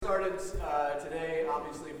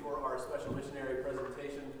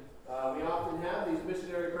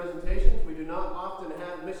often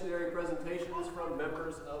have missionary presentations from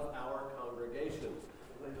members of our congregation.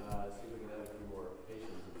 See if we can add a few more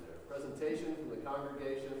patients in there. Presentation from the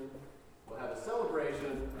congregation. We'll have a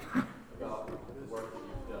celebration about the work that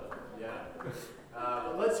you've done. Yeah.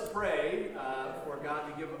 But let's pray for God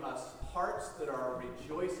to give us hearts that are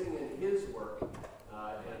rejoicing in His work,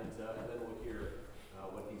 and then we'll hear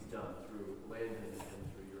what He's done through Landon and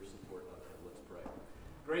through your support of Him. Let's pray.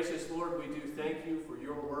 Gracious Lord, we do thank you for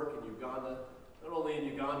your work in Uganda. Not only in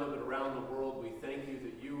Uganda, but around the world, we thank you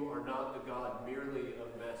that you are not the God merely of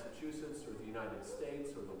Massachusetts or the United States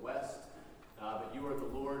or the West, but you are the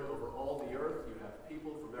Lord over all the earth. You have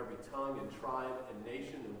people from every tongue and tribe and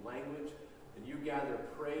nation and language, and you gather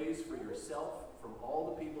praise for yourself from all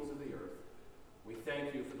the peoples of the earth. We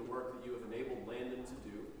thank you for the work that you have enabled Landon to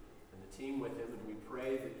do and the team with him, and we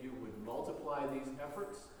pray that you would multiply these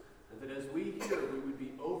efforts, and that as we hear, we would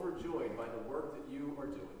be overjoyed by the work that you are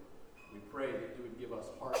doing. We pray that you would give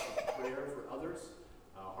us hearts of prayer for others,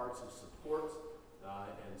 hearts of support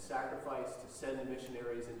and sacrifice to send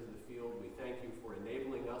missionaries into the field. We thank you for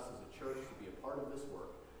enabling us as a church to be a part of this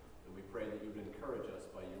work, and we pray that you would encourage us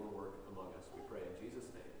by your work among us. We pray in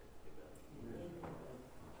Jesus' name. Amen.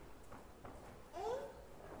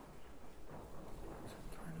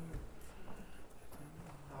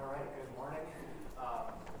 All right, good morning.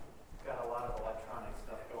 Got a lot of electronic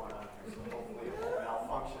stuff going on here, so hopefully it won't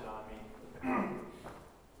malfunction on me.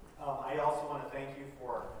 I also want to thank you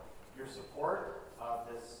for your support of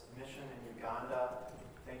this mission in Uganda.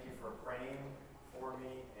 Thank you for praying for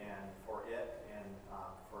me and for it, and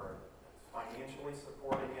for financially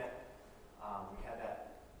supporting it. We had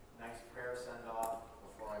that nice prayer send-off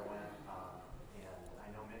before I went, and I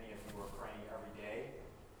know many of you were praying every day,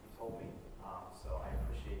 you told me, so I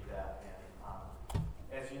appreciate that. And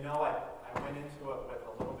as you know, I went into it with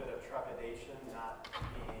a little bit of trepidation, not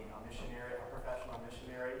being a missionary, a professional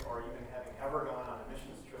missionary, or even having ever gone on a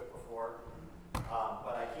missions trip before.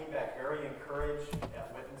 But I came back very encouraged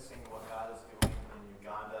at witnessing what God is doing in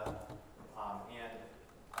Uganda.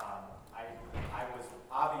 I was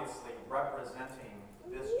obviously representing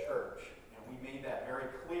this church, and we made that very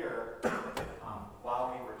clear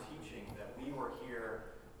while we were teaching that we were here.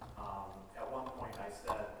 At one point I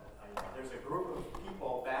said, there's a group of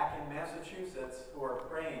people back in Massachusetts who are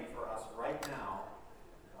praying for us right now,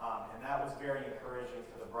 and that was very encouraging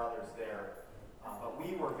to the brothers there. But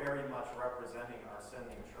we were very much representing our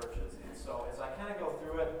sending churches. And so as I kind of go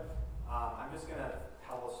through it, I'm just going to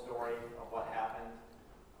tell a story of what happened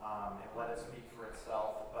and let it speak for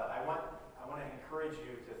itself. But I want to encourage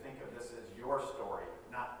you to think of this as your story,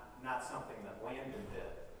 not something that Landon did,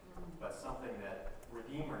 but something that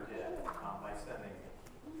Redeemer did by sending me.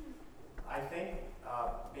 I think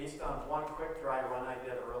based on one quick dry run I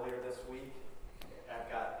did earlier this week,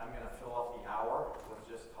 I'm going to fill up the hour with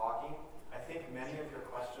just talking. I think many of your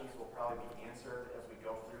questions will probably be answered as we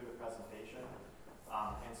go through the presentation.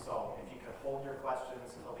 And so if you could hold your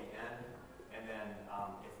questions until the end, and then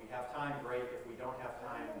if we have time, great. If we don't have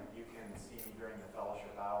time, you can see me during the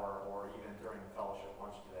fellowship hour or even during the fellowship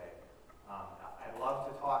lunch today. I'd love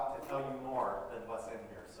to tell you more than what's in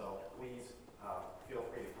here, so please feel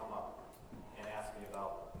free to come up and ask me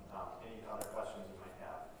about any other questions you might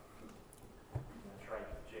have. I'm going to try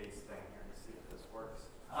Jay's thing here to see if this works.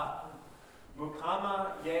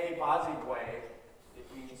 Mukama Ye Bazibwe, it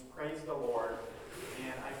means praise the Lord,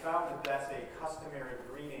 and I found that that's a customary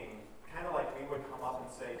greeting, kind of like we would come up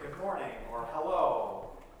and say good morning or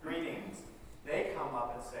hello, greetings. They come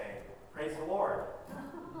up and say praise the Lord,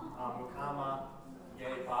 Mukama Ye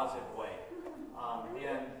Bazibwe,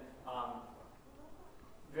 and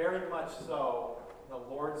very much so, the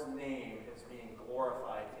Lord's name is being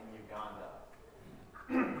glorified in Uganda.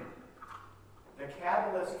 The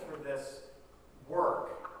catalyst for this work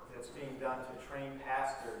that's being done to train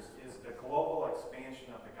pastors is the global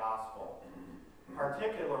expansion of the gospel,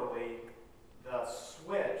 particularly the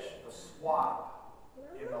swap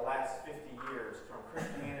in the last 50 years from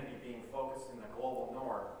Christianity being focused in the global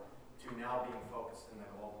north to now being focused in the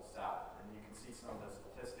global south. And you can see some of the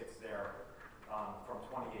statistics there from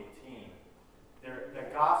 2018. The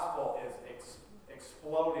gospel is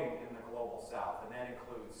exploding in the global south, and that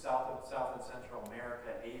includes South and Central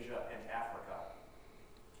America, Asia, and Africa.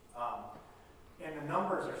 And the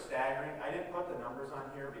numbers are staggering. I didn't put the numbers on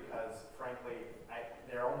here because, frankly,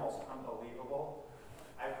 they're almost unbelievable.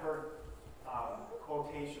 I've heard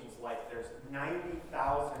quotations like there's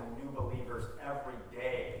 90,000 new believers every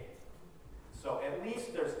day. So at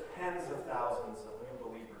least there's tens of thousands of new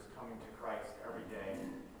believers coming to Christ every day.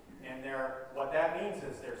 And what that means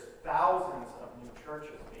is there's thousands of new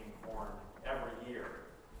churches being formed every year.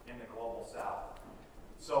 in the global south.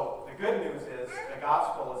 So the good news is the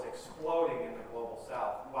gospel is exploding in the global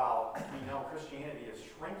south, while we know Christianity is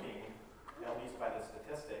shrinking, at least by the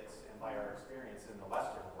statistics and by our experience in the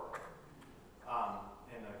Western world.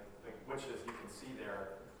 Which, as you can see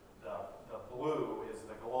there, the blue is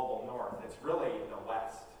the global north. It's really the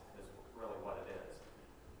West, is really what it is.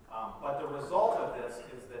 But the result of this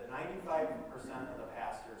is that 95% of the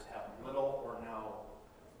pastors have little or no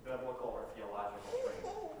biblical or theological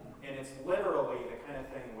training. And it's literally the kind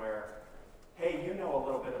of thing where, hey, you know a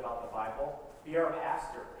little bit about the Bible, be our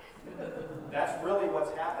pastor. That's really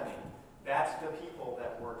what's happening. That's the people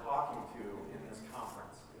that we're talking to in this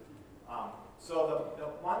conference. So the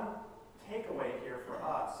one takeaway here for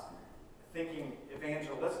us, thinking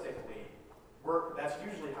evangelistically, that's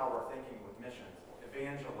usually how we're thinking with missions,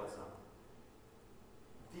 evangelism.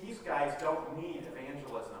 These guys don't need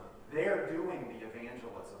evangelism. They're doing the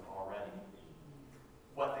evangelism already.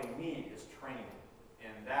 What they need is training.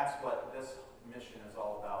 And that's what this mission is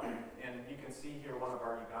all about. And you can see here one of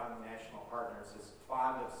our Ugandan national partners is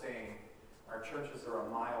fond of saying, our churches are a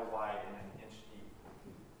mile wide and an inch deep.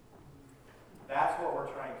 That's what we're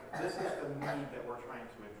trying to, this is the need that we're trying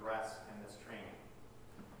to address in this training.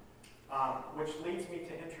 Which leads me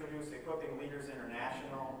to introduce Equipping Leaders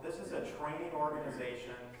International. This is a training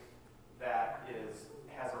organization that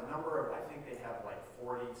has a number of, I think they have like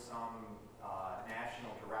 40-some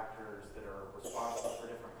national directors that are responsible for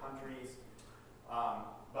different countries.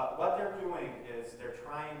 But what they're doing is they're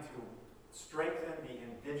trying to strengthen the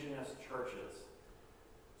indigenous churches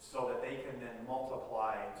so that they can then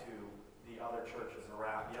multiply to the other churches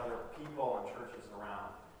around, the other people and churches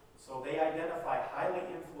around. So they identify highly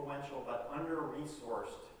influential but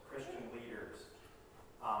under-resourced Christian leaders,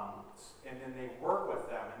 and then they work with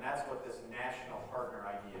them, and that's what this national partner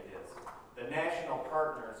idea is. The national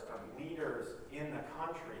partners are leaders in the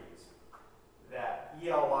countries that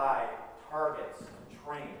ELI targets and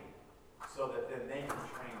train so that then they can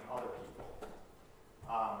train other people.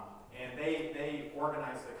 And they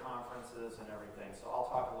organize the conferences and everything, so I'll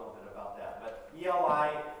talk a little bit about that. But ELI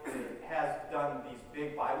has done these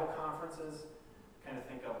big Bible conferences, kind of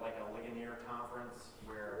think of like a Ligonier conference,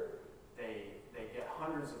 where they get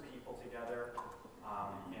hundreds of people together,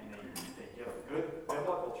 and they give good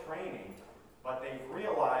biblical training, but they've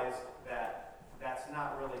realized that that's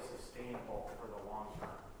not really sustainable for the long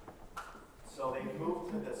term. So they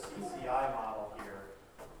moved to the CCI model here,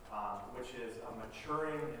 which is a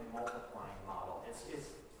maturing and multiplying model. It's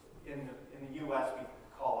in the U.S. we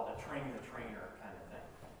call it a train the trainer kind of thing.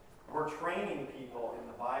 We're training people in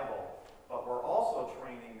the Bible, but we're also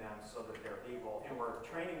training them so that they're able, and we're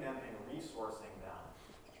training them and resourcing them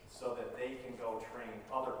so that they can go train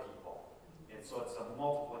other people. And so it's a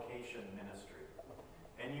multiplication ministry.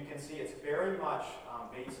 And you can see it's very much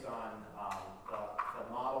based on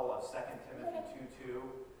the model of 2 Timothy 2:2,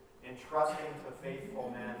 entrusting to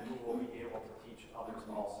faithful men who will be able to teach others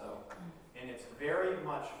also. And it's very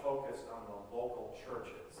much focused on the local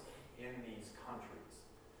churches in these countries,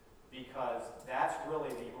 because that's really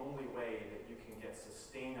the only way that you can get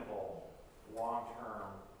sustainable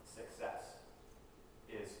long-term success,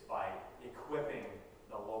 is by equipping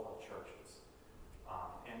the local churches.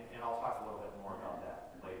 And I'll talk a little bit more about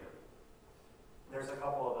that later. There's a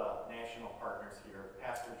couple of the national partners here,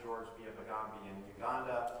 Pastor George Biabagambi in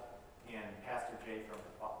Uganda, and Pastor Jay from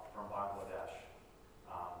Bangladesh,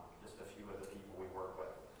 just a few of the people we work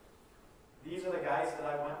with. These are the guys that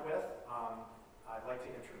I went with. I'd like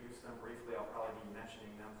to introduce them briefly. I'll probably be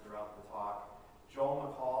mentioning them throughout the talk. Joel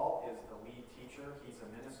McCall is the lead teacher. He's a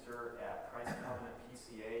minister at Christ Covenant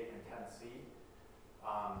PCA in Tennessee.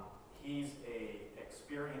 He's an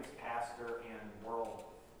experienced pastor and world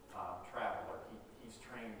traveler. He's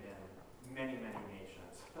trained in many, many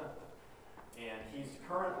nations. And he's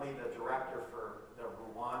currently the director for the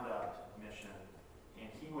Rwanda mission. And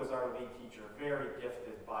he was our lead teacher, very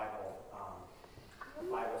gifted Bible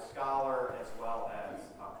scholar as well as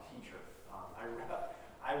teacher.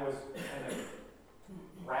 I was kind of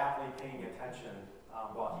rapidly paying attention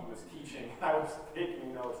while he was teaching. I was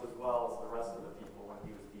taking notes as well as the rest of the people when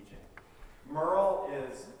he was teaching. Merle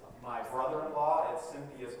is my brother-in-law. It's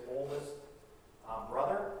Cynthia's oldest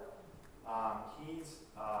brother.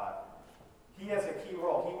 He has a key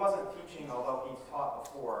role. He wasn't teaching, although he's taught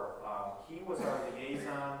before. He was our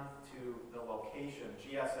liaison to the location,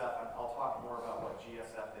 GSF, and I'll talk more about what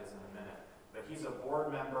GSF is in a minute. But he's a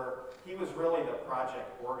board member. He was really the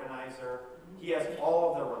project organizer. He has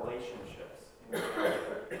all of the relationships.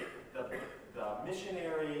 The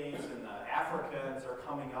missionaries and the Africans are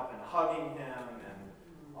coming up and hugging him and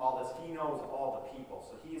all this. He knows all the people,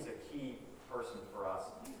 so he's a key person for us.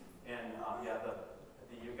 And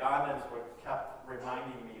the Ugandans kept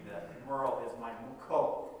reminding me that Merle is my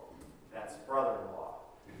muko, that's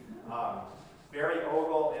brother-in-law. Barry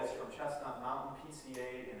Ogle is from Chestnut Mountain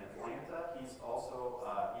PCA in Atlanta. He's also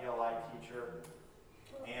an ELI teacher.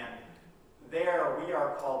 And there we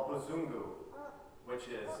are called Buzungu, which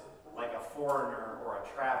is like a foreigner or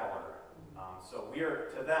a traveler. So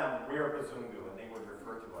to them, we're Buzungu, and they would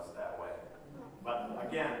refer to us that way. But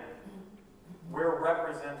again, we're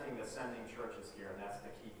representing the sending churches here, and that's the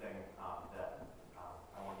key thing that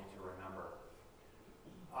I want you to remember.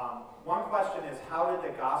 One question is, how did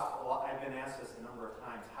the gospel, I've been asked this a number of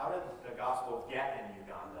times, how did the gospel get in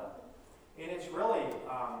Uganda? And it's really,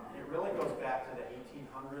 it really goes back to the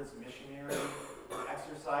 1800s missionary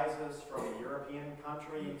exercises from European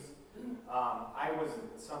countries.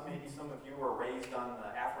 Maybe some of you were raised on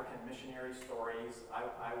the African missionary stories.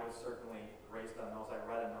 I was certainly raised on those. I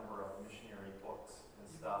read a number of missionary books and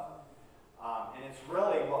stuff. And it's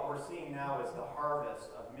really what we're seeing now is the harvest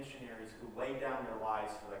of missionaries who laid down their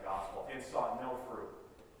lives for the gospel and saw no fruit.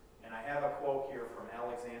 And I have a quote here from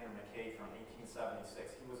Alexander Mackay from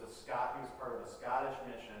 1876. He was part of a Scottish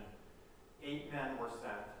mission. 8 men were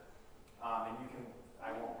sent. And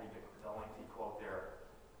I won't read the lengthy quote there,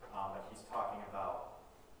 but he's talking about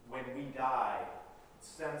when we die,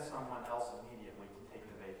 send someone else immediately to take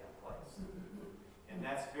the vacant place. And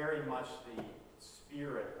that's very much the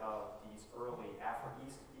spirit of these early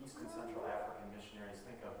East and Central African missionaries.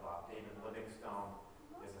 Think of David Livingstone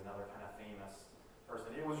is another kind of famous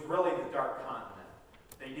person. It was really the Dark Continent.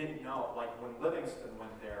 They didn't know, like when Livingstone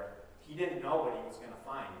went there, he didn't know what he was going to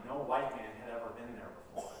find. No white man had ever been there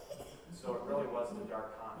before. So it really was the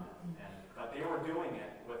Dark Continent. But they were doing it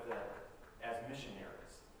as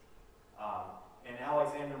missionaries. And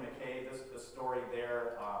Alexander Mackay, the story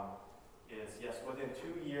there is, yes, within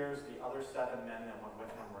 2 years, the other 7 men that went with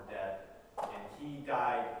him were dead. And he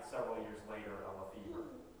died several years later of a fever.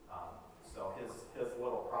 So his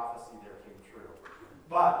little prophecy there came true.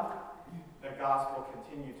 But the gospel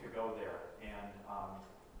continued to go there, and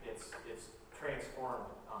it's transformed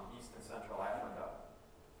East and Central Africa.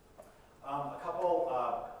 A couple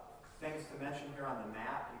things to mention here on the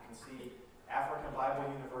map. You can see African Bible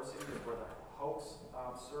University is where the Hokes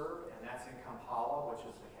serve, and that's in Kampala, which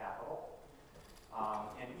is the capital.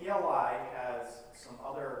 And ELI has some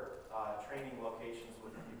other training locations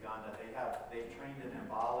within Uganda. They've trained in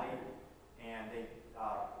Mbali, and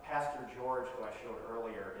Pastor George, who I showed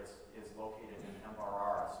earlier, is located in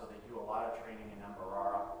Mbarara, so they do a lot of training in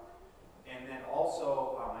Mbarara. And then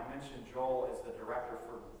also, I mentioned Joel is the director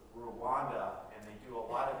for Rwanda, and they do a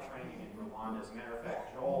lot of training in Rwanda. As a matter of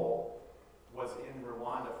fact, Joel was in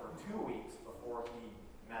Rwanda for 2 weeks before he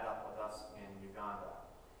met up with us in Uganda.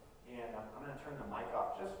 And I'm going to turn the mic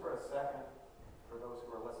off just for a second for those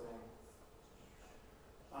who are listening.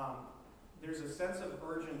 There's a sense of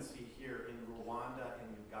urgency here in Rwanda and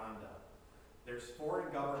Uganda. There's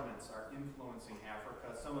foreign governments are influencing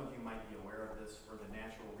Africa. Some of you might be aware of this for the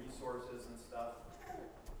natural resources and stuff.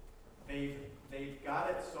 They've got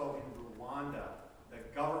it so in Rwanda, the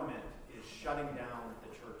government is shutting down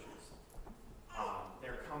the churches.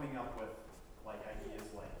 They're coming up with ideas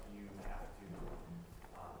like you have to be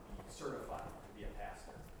certified to be a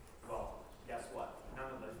pastor. Well, guess what? None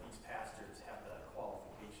of these pastors have the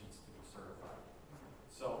qualifications to be certified.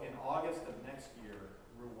 So in August of next year,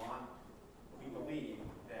 Rwanda, we believe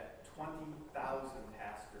that 20,000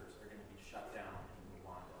 pastors are going to be shut down in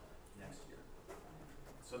Rwanda next year.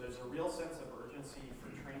 So there's a real sense of urgency for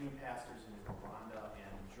training pastors in Rwanda,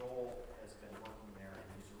 and Joel has been working there, and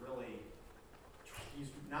he's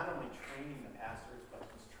not only training the pastors, but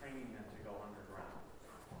he's training them to go underground,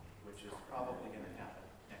 which is probably going to happen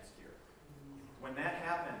next year. When that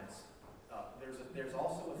happens, there's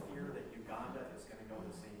also a fear that Uganda is going to go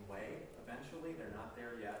the same way eventually. They're not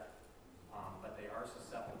there yet, but they are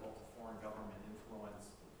susceptible to foreign government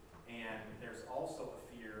influence. And there's also a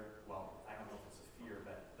fear, well, I don't know if it's a fear,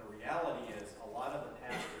 but the reality is a lot of the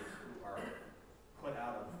pastors who are put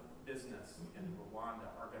out of business in Rwanda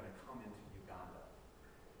are going to come into Uganda.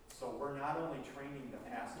 So we're not only training the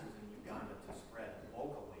pastors in Uganda to spread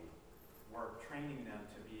locally, we're training them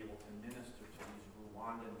to be able to minister to these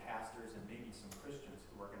Rwandan pastors and maybe some Christians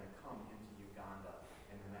who are going to come into Uganda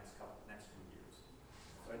in the next few years.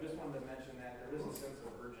 So I just wanted to mention that there is a sense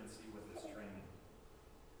of urgency with this training.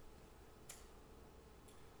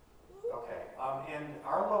 Okay, and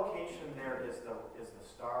our location there is the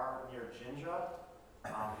Star near Jinja,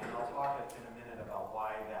 and I'll talk in a minute about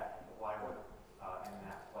why we're in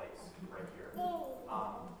that place right here.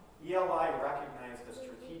 ELI recognized a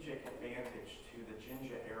strategic advantage to the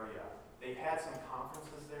Jinja area They've had some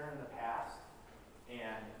conferences there in the past,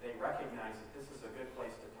 and they recognize that this is a good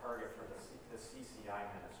place to target for the CCI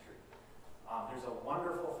ministry. There's a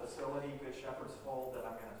wonderful facility, Good Shepherd's Fold, that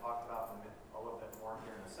I'm going to talk about a little bit more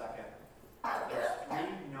here in a second. There's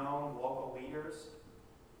 3 known local leaders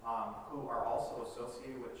who are also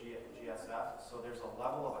associated with GSF, so there's a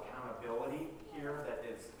level of accountability here that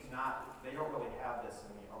is not, they don't really have this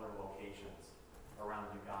in the other locations around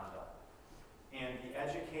Uganda. And the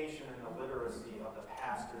education and the literacy of the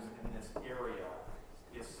pastors in this area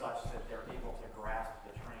is such that they're able to grasp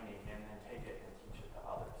the training and then take it and teach it to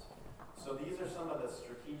others. So these are some of the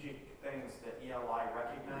strategic things that ELI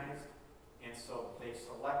recognized, and so they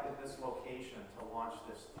selected this location to launch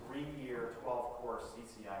this 3-year, 12-course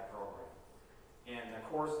CCI program. And the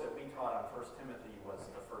course that we taught on 1 Timothy was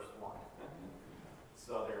the first one.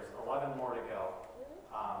 So there's 11 more to go.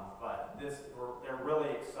 But they're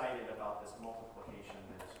really excited about this multiplication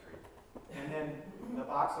ministry. And then the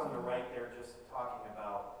box on the right there, just talking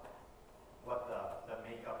about what the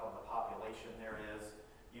makeup of the population there is.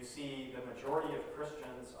 You see the majority of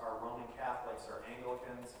Christians are Roman Catholics or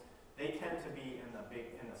Anglicans. They tend to be in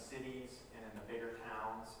the cities and in the bigger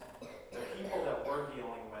towns. The people that we're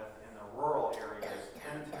dealing with in the rural areas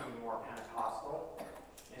tend to be more Pentecostal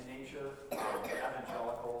in nature,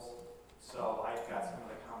 evangelicals. So I've got some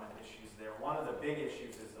of the common issues there. One of the big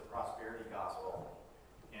issues is the prosperity gospel.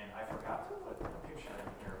 And I forgot to put a picture in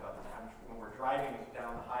here, but when we're driving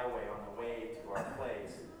down the highway on the way to our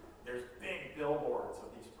place, there's big billboards of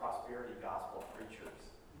these prosperity gospel preachers.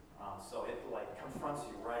 So it confronts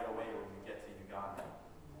you right away when you get to Uganda.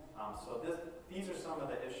 So these are some of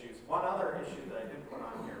the issues. One other issue that I did put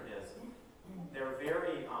on here is they're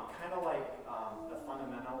very, kind of like the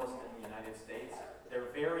fundamentalists in the United States,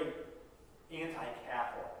 they're very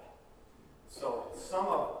anti-Catholic. So some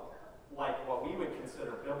of, like what we would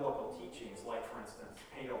consider biblical teachings, like for instance,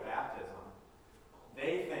 paedobaptism,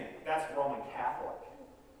 they think that's Roman Catholic.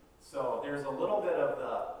 So there's a little bit of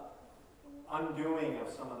the undoing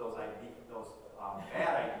of some of those ideas,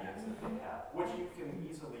 bad ideas that they have, which you can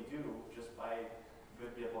easily do just by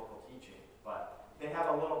good biblical teaching. But they have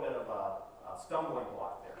a little bit of a stumbling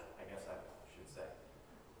block there, I guess I should say.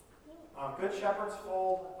 Good Shepherd's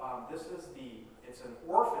Fold, it's an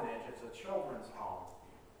orphanage, it's a children's home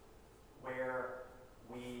where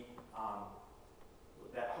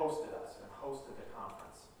that hosted us and hosted the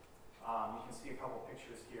conference. You can see a couple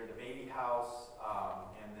pictures here, the baby house,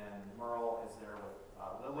 and then Merle is there with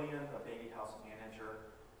Lillian, the baby house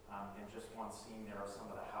manager, and just one scene there of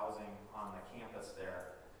some of the housing on the campus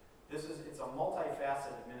there. It's a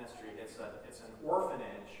multifaceted ministry. It's an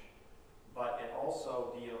orphanage, but they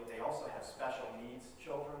also have special needs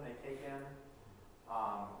children they take in.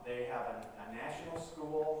 They have a national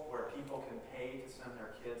school where people can pay to send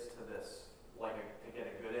their kids to this, to get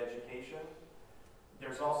a good education.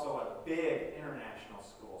 There's also a big international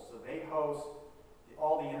school, so they host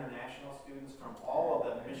all the international students from all of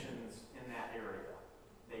the missions in that area.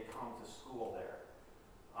 They come to school there.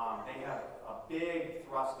 They have a big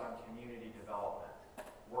thrust on community development,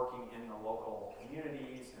 working in the local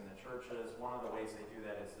communities and the churches. One of the ways they do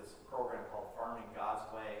that is this program called Farming God's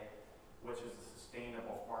Way, which is a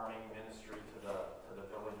sustainable farming ministry to the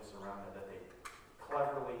villages around it that they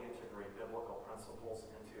cleverly integrate biblical principles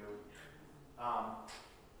into.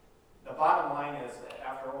 The bottom line is that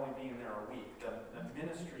after only being there a week, the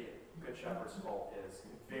ministry at Good Shepherd's Fold is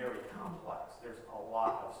very complex. There's a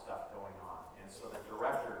lot of stuff going on. And so the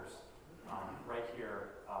directors right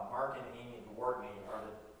here, Mark and Amy Gordney,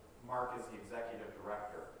 Mark is the executive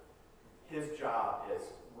director. His job is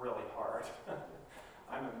really hard.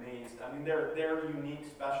 I'm amazed. I mean, they're unique,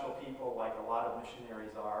 special people like a lot of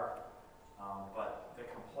missionaries are, but the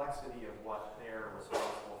complexity of what they're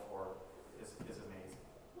responsible for is amazing.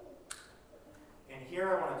 And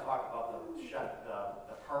here I want to talk about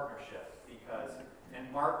the partnership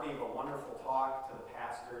and Mark gave a wonderful talk to the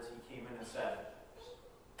pastors. He came in and said,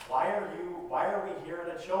 why are we here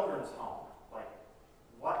at a children's home? Like,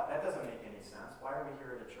 what? That doesn't make any sense. Why are we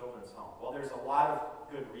here at a children's home? Well, there's a lot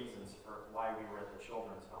of good reasons for why we were at the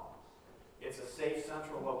children's home. It's a safe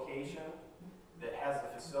central location that has the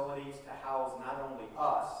facilities to house not only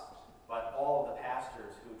us, but all of the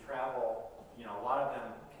pastors who travel. You know, a lot of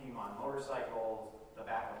them came on motorcycles, the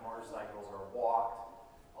back of motorcycles, or walked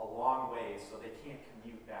a long ways, so they can't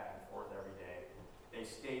commute back and forth every day. They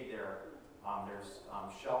stayed there. There's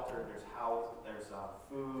shelter, there's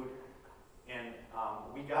food, and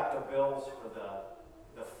we got the bills for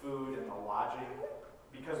the food and the lodging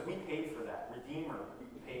because we paid for that. Redeemer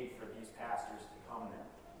paid for these pastors to come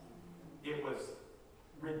there. It was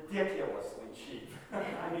ridiculously cheap.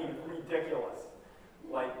 I mean, ridiculous.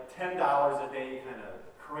 Like $10 a day, kind of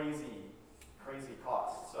crazy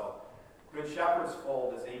costs. So Good Shepherd's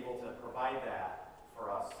Fold is able to provide that for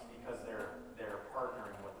us because they're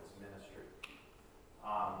partnering with this ministry.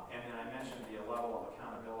 And then I mentioned the level of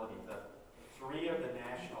accountability. The 3 of the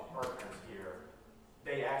national partners here,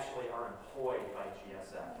 they actually are employed by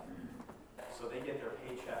GSF. So they get their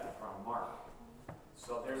paycheck from Mark.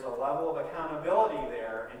 So there's a level of accountability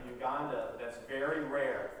there in Uganda that's very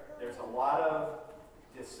rare. There's a lot of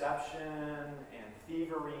deception and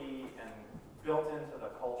thievery and built into the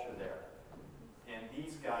culture there. And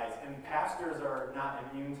these guys, and pastors are not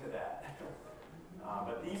immune to that.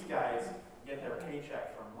 But these guys get their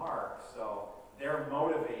paycheck from Mark, so they're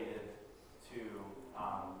motivated to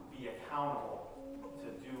be accountable, to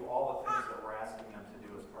do all the things that we're asking them to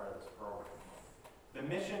do as part of this program. The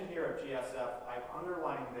mission here at GSF, I've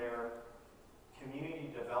underlined their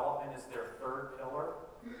community development is their 3rd pillar.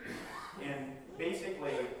 And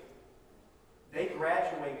basically, they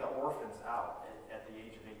graduate the orphans out at the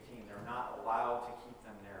age of 18. They're not allowed to keep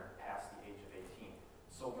them there past the age of 18.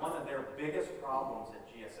 So one of their biggest problems at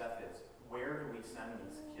GSF is, where do we send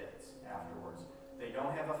these kids afterwards? They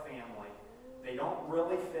don't have a family. They don't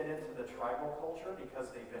really fit into the tribal culture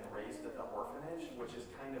because they've been raised at the orphanage, which is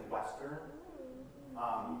kind of Western.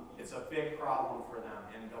 It's a big problem for them.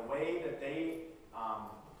 And the way that they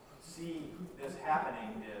see this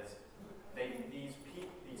happening is these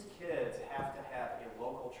kids have to have a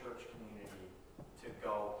local church community to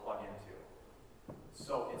go plug into.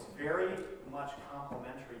 So it's very much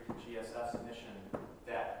complementary to GSF's mission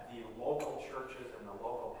that the local churches and the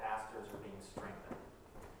local pastors are being strengthened.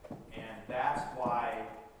 And that's why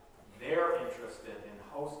they're interested in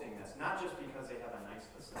hosting this, not just because they have a nice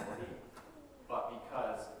facility, but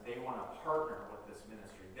because they want to partner with this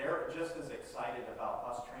ministry. They're just as excited about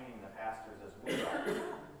us training the pastors as we are,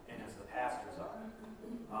 and as the pastors are.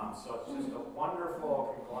 So it's just a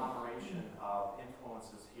wonderful conglomeration of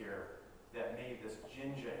influences here that made this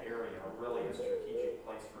Jinja area really a strategic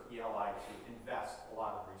place for ELI to invest a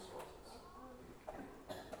lot of resources.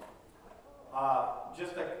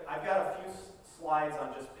 I've got a few slides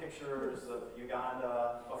on just pictures of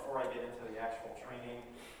Uganda before I get into the actual training.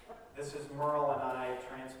 This is Merle and I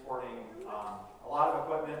transporting a lot of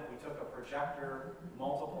equipment. We took a projector,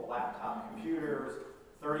 multiple laptop computers,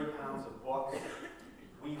 30 pounds of books.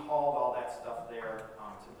 We hauled all that stuff there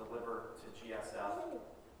to deliver to GSF.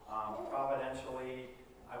 Providentially,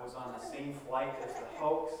 I was on the same flight as the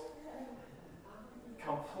hoax.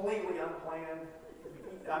 Completely unplanned.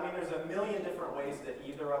 I mean, there's a million different ways that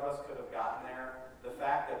either of us could have gotten there. The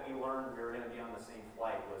fact that we learned we were going to be on the same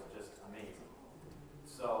flight was just amazing.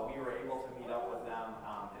 So we were able to meet up with them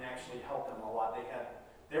and actually help them a lot.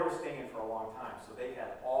 They were staying for a long time, so they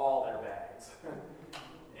had all their bags.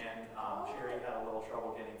 And Sherry had a little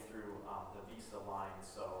trouble getting through the visa line,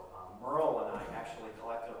 so Merle and I actually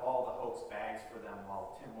collected all the hoax bags for them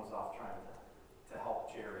while Tim was off trying to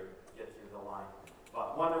help Jerry get through the line.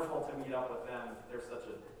 But wonderful to meet up with them. They're such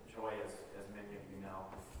a joy, as many of you know.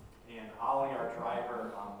 And Ollie, our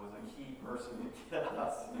driver, was a key person to get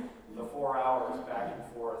us the 4 hours back and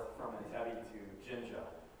forth from Entebbe to Jinja.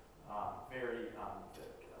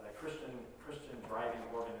 The Christian driving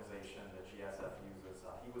organization that GSF uses.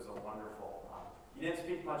 He was a wonderful. He didn't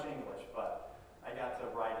speak much English, but I got to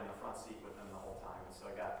ride in the front seat with him the whole time, and so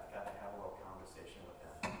I got to have a little conversation with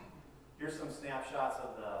him. Here's some snapshots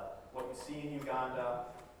of what we see in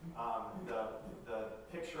Uganda. The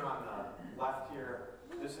picture on the left here.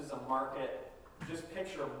 This is a market. Just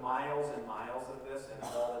picture miles and miles of this in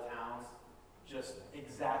all the towns. Just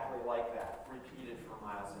exactly like that, repeated for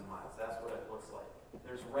miles and miles. That's what it looks like.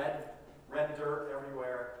 There's red dirt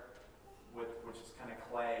everywhere, which is kind of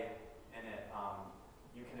clay, and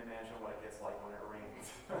you can imagine what it gets like when it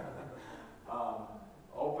rains.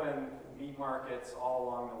 Open meat markets all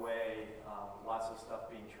along the way, lots of stuff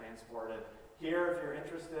being transported. Here, if you're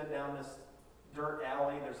interested, down this dirt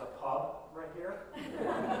alley, there's a pub right here.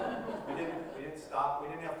 We didn't stop. We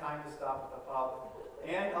didn't have time to stop at the pub.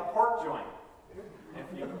 And a pork joint,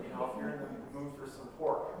 if you're in the mood for some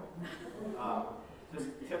pork. Just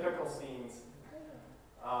typical scenes.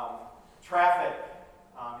 Traffic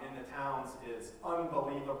in the towns is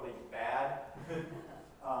unbelievably bad.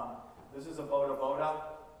 This is a boda boda,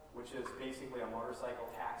 which is basically a motorcycle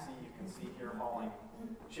taxi. You can see here hauling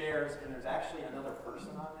chairs, and there's actually another person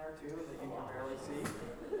on there too that you can barely see.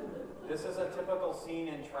 This is a typical scene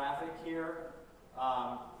in traffic here.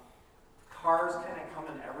 Cars kind of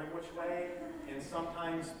coming every which way, and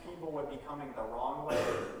sometimes people would be coming the wrong way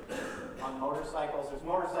on motorcycles. There's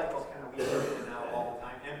motorcycles kind of weaving in and out all the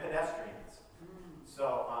time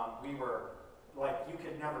So we were, like, you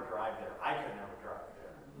could never drive there. I could never drive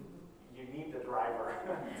there. You need the driver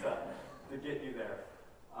to get you there.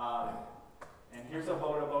 And here's a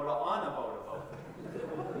Boda Boda on a Boda Boda.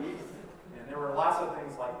 And there were lots of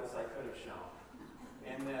things like this I could have shown.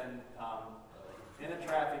 And then in a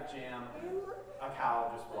traffic jam, a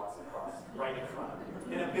cow just walks across right in front of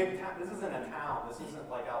you. In a big town, this isn't a town, this isn't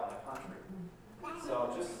like out in the country.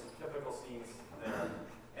 So just typical scenes there.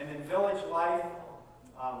 And in village life,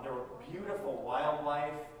 there were beautiful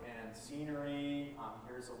wildlife and scenery.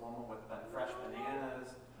 Here's a woman with fresh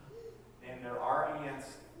bananas. And there are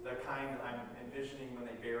ants, the kind I'm envisioning when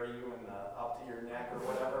they bury you in the up to your neck or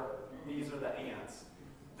whatever. These are the ants.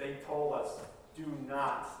 They told us, do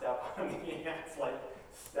not step on the ants, like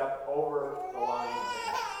step over the line.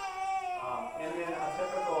 And then a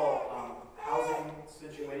typical housing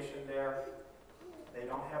situation there. They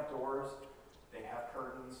don't have doors, they have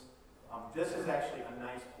curtains. This is actually a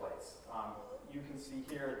nice place. You can see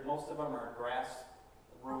here, most of them are grass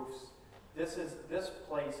roofs. This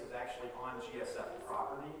place is actually on GSF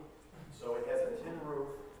property, so it has a tin roof.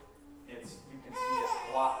 You can see it's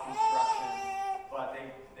block construction, but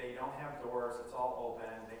they don't have doors. It's all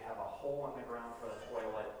open. They have a hole in the ground for the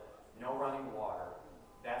toilet. No running water.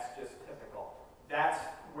 That's just typical. That's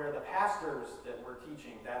where the pastors that we're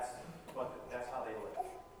teaching. That's how they live.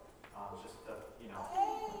 Just to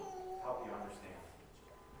help you understand.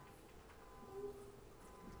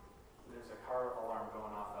 There's a car alarm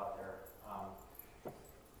going off out there.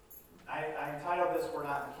 I entitled this "We're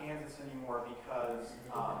Not in Kansas Anymore" because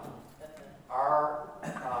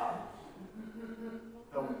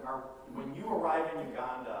when you arrive in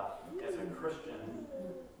Uganda as a Christian,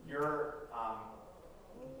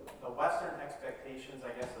 the Western expectations,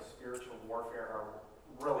 I guess, of spiritual warfare are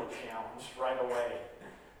really challenged right away.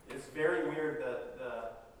 It's very weird.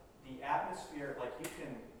 The atmosphere, like you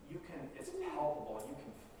can, it's palpable. You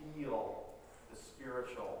can feel the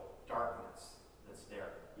spiritual darkness that's there.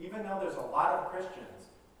 Even though there's a lot of Christians,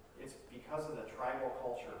 it's because of the tribal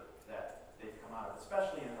culture that they've come out of,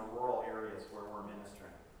 especially in the rural areas where we're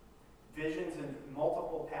ministering. Visions, and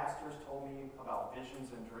multiple pastors told me about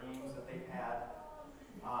visions and dreams that they've had.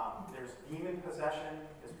 There's demon possession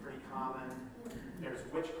is pretty common. There's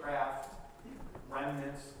witchcraft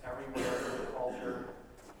remnants everywhere in the culture.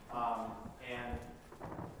 And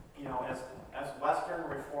as Western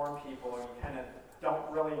Reformed people, you kind of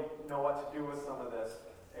don't really know what to do with some of this,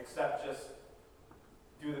 except just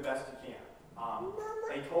do the best you can.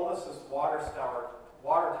 They told us this water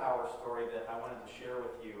tower story that I wanted to share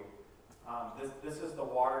with you. This is the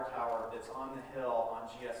water tower that's on the hill on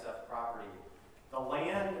GSF property. The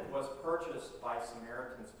land was purchased by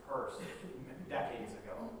Samaritan's Purse decades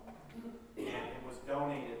ago, and it was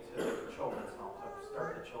donated to the children's home, to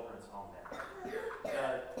start the children's home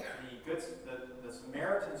there. The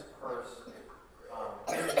Samaritan's Purse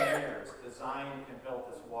engineers designed and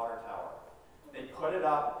built this water tower. They put it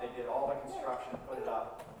up, they did all the construction, put it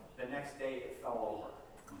up. The next day it fell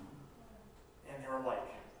over. And they were like,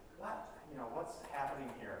 what? What's happening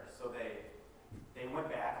here? So they went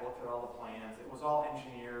back, looked at all the plans. It was all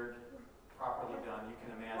engineered, properly done. You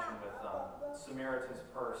can imagine with Samaritan's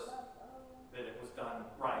Purse that it was done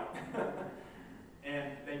right.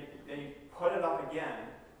 And they put it up again.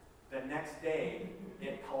 The next day,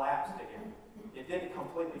 it collapsed again. It didn't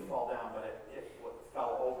completely fall down, but it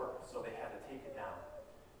fell over, so they had to take it down.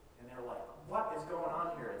 And they're like, what is going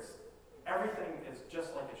on here? Everything is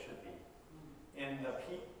just like it should be. And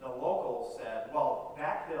the locals said, well,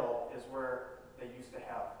 that hill is where they used to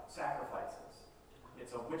have sacrifices.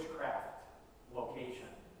 It's a witchcraft location.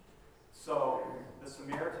 So the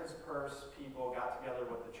Samaritan's Purse people got together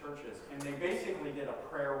with the churches, and they basically did a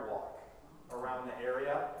prayer walk around the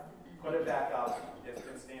area, put it back up. It's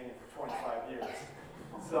been standing for 25 years.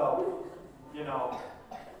 So,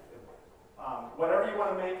 whatever you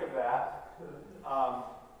want to make of that,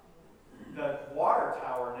 the water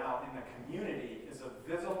tower now in the community is a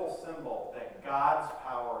visible symbol that God's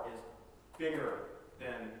power is bigger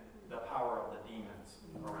than the power of the demons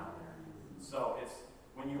around there. So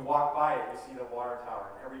when you walk by it, you see the water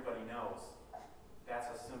tower, and everybody knows that's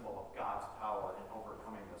a symbol of God's power in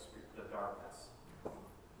overcoming the darkness.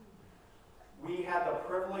 We had the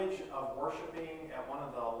privilege of worshiping at one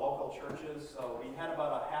of the local churches, so we had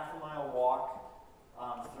about a half-a-mile walk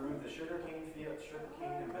through the sugarcane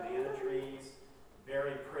and banana trees.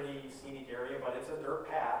 Very pretty, scenic area, but it's a dirt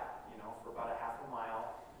path, for about a half a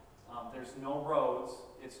mile. There's no roads.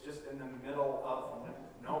 It's just in the middle of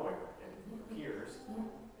nowhere, it appears.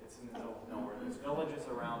 It's in the middle of nowhere. There's villages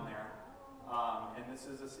around there. And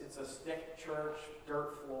it's a stick church,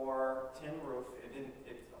 dirt floor, tin roof.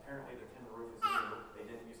 Apparently the tin roof is new. They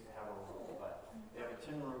didn't used to have a roof, but they have a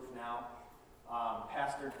tin roof now.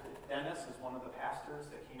 Pastor Dennis is one of the pastors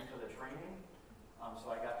that came to the training. So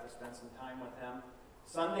I got to spend some time with him.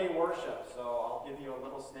 Sunday worship. So I'll give you a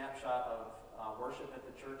little snapshot of worship at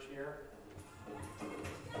the church here.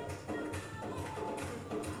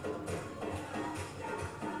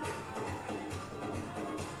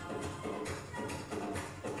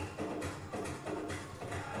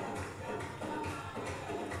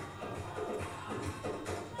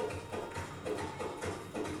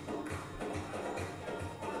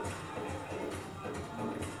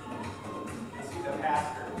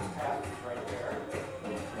 Pastor's right there.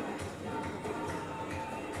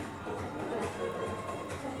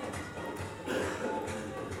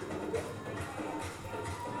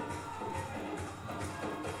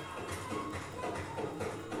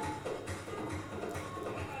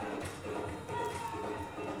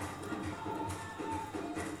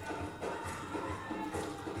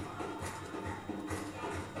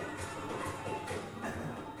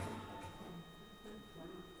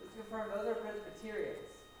 Let's confirm those are Presbyterians.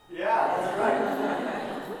 Yeah, that's right.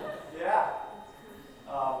 Yeah.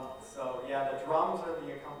 The drums are the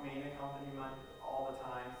main accompaniment all the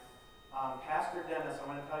time. Pastor Dennis, I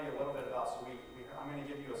want to tell you a little bit about, I'm going to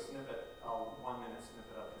give you a snippet, a 1-minute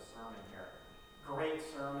snippet of his sermon here. Great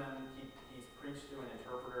sermon. He's preached to an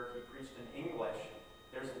interpreter. He preached in English.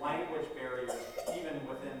 There's language barriers even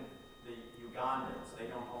within the Ugandans. They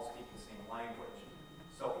don't all speak the same language.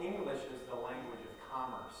 So English is the language of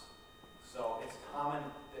commerce. So it's common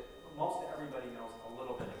that most everybody knows a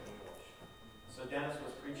little bit of English. So Dennis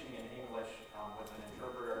was preaching in English with an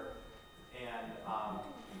interpreter, and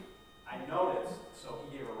I noticed, so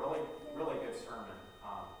he gave a really, really good sermon,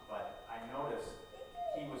 but I noticed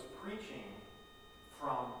he was preaching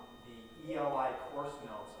from the ELI course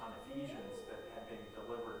notes on Ephesians that had been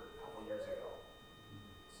delivered a couple years ago.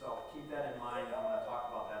 So keep that in mind. I'm going to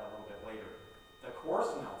talk about that a little bit later. The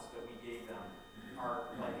course notes that we gave them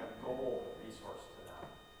are like a gold resource to them.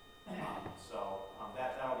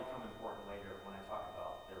 That'll become important later when I talk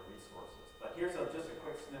about their resources. But here's just a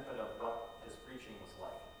quick snippet of what his preaching was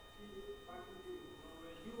like.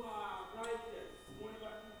 You are righteous. You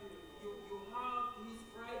have his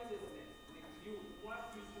righteousness with you.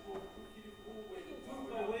 What is when you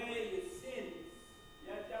took away your sins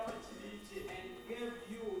and gave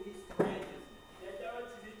you his righteousness.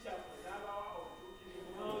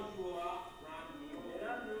 Now you are brand new.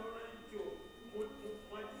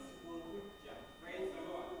 Praise the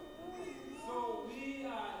Lord. So we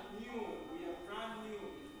are new. We are brand new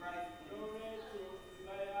in Christ.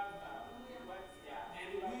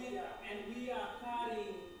 And we are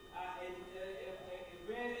carrying a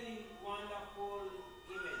very wonderful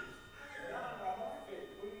image.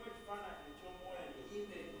 The image of God.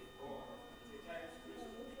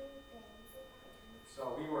 So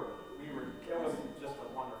it was just a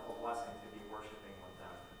wonderful blessing to be worshiping with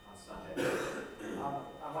them on Sunday.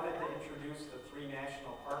 I wanted to introduce the 3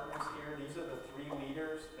 national partners here. These are the 3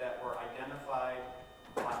 leaders that were identified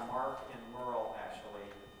by Mark and Merle, actually,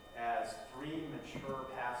 as 3 mature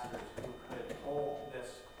pastors who could pull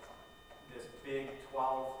this big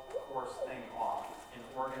 12-course thing off and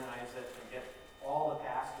organize it and get all the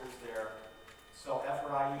pastors there. So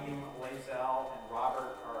Ephraim, Lazel, and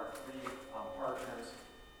Robert are our 3 partners.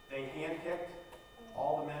 They handpicked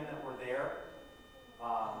all the men that were there.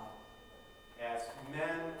 As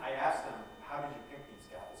men, I asked them, how did you pick these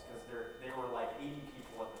guys? Because they were like 80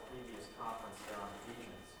 people at the previous conference there on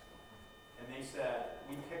Ephesians. And they said,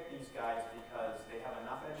 we picked these guys because they have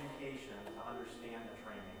enough education to understand the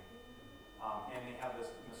training. And they have the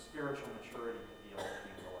spiritual maturity to be able to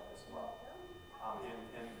handle it as well.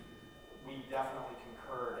 And we definitely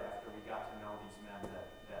concurred after we got to know these men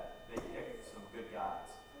that they picked some good guys.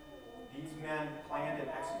 These men planned and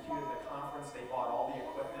executed the conference. They bought all the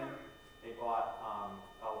equipment. They bought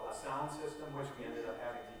a sound system, which we ended up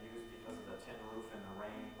having to use because of the tin roof and the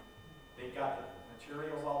rain. They got the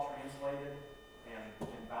materials all translated and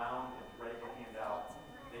bound and ready to hand out.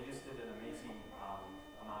 They just did an amazing amount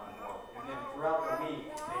of work. And then throughout the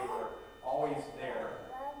week, they were always there.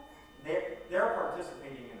 They're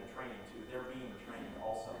participating in the training too. They're being trained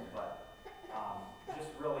also, but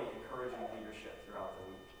just really encouraging leadership throughout the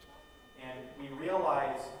week. And we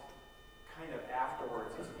realized kind of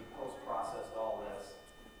afterwards, as we post-processed all this,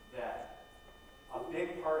 that a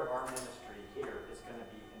big part of our ministry here is going to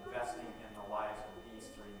be investing in the lives of these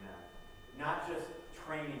 3 men. Not just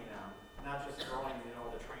training them, not just throwing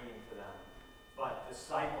the training to them, but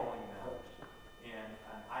discipling them. And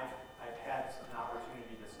I've had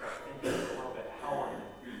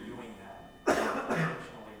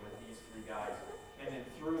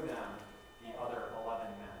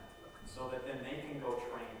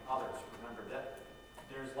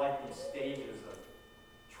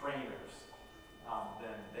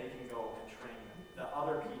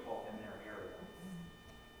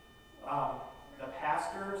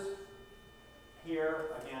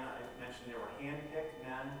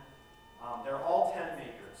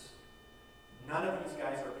these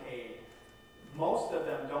guys are paid. Most of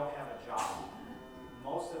them don't have a job.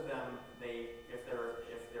 Most of them, if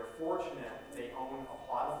they're fortunate, they own a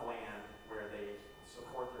plot of land where they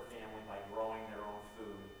support their family by growing their own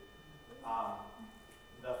food.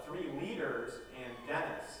 The three leaders and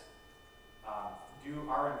Dennis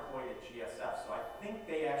are employed at GSF, so I think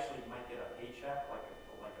they actually might get a paycheck, like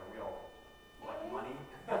a real money.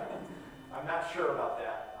 I'm not sure about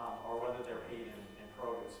that, or whether they're paid in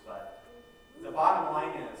produce, but the bottom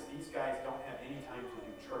line is these guys don't have any time to do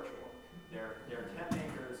church work. They're tent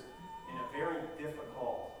makers in a very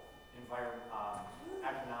difficult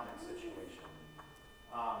economic situation.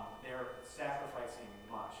 They're sacrificing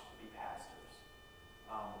much to be pastors.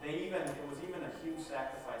 It was even a huge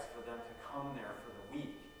sacrifice for them to come there for the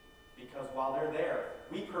week, because while they're there,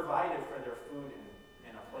 we provided for their food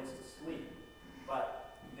and a place to sleep,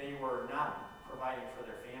 but they were not providing for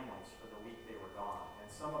their families for the week they were gone. And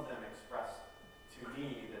some of them expressed to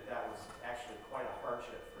me that was actually quite a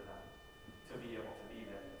hardship for them to be able to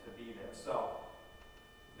be there. So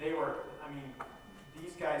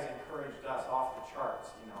these guys encouraged us off the charts,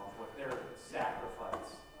 with their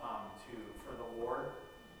sacrifice for the Lord.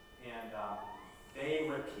 And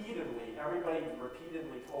everybody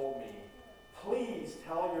repeatedly told me, please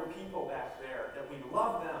tell your people back there that we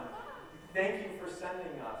love them. Thank you for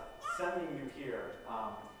sending you here.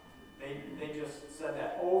 They just said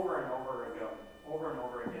that over and over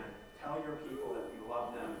again. Tell your people that we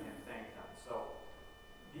love them and thank them. So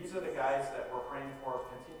these are the guys that we're praying for.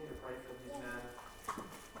 Continue to pray for these men,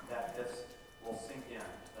 that this will sink in,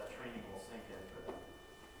 the training will sink in for them.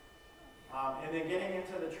 And then getting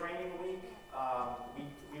into the training week,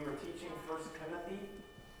 we were teaching 1 Timothy.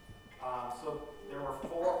 So there were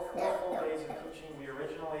four full days of teaching. We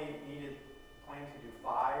originally planned to do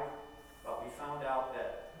 5, but we found out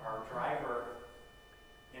that our driver,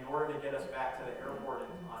 in order to get us back to the airport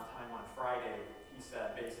on time on Friday, he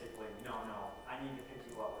said basically, no, I need to pick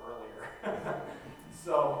you up earlier.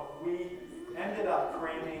 So we ended up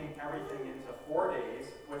cramming everything into 4 days,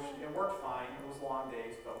 which it worked fine. It was long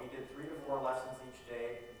days, but we did 3 to 4 lessons each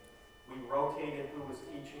day. We rotated who was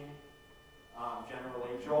teaching.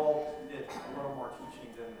 Generally, Joel did a little more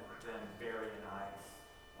teaching than Barry and I.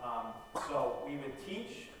 So we would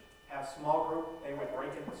teach, have small group. They would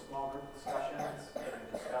break into small group discussions and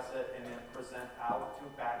discuss it, and then present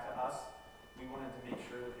back to us. We wanted to make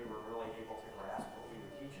sure that they were really able to grasp what we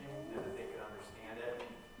were teaching and that they could understand it.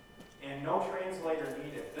 And no translator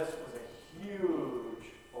needed. This was a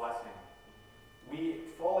huge blessing. We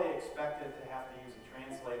fully expected to have to use a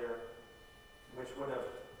translator, which would have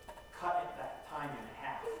cut that time in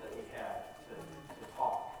half that we had to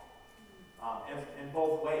talk. In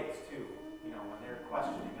both ways too, when they're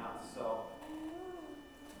questioning us. So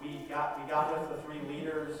we got with the 3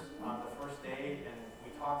 leaders on the first day, and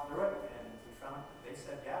we talked through it, and we found they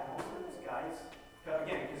said, yeah, most of these guys,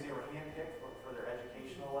 again, because they were handpicked for their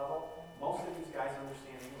educational level, most of these guys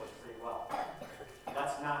understand English pretty well.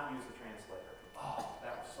 Let's not use a translator. Oh,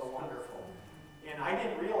 that was so wonderful. And I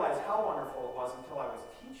didn't realize how wonderful it was until I was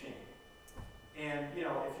teaching. And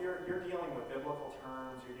if you're dealing with biblical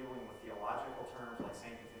terms, you're dealing with theological terms like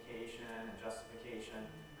sanctification and justification.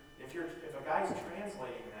 If a guy's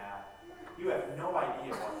translating that, you have no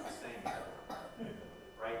idea what he's saying,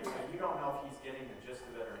 right? So you don't know if he's getting the gist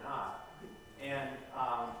of it or not. And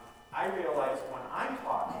I realized when I'm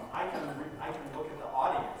talking, I can look at the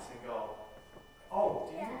audience and go, oh,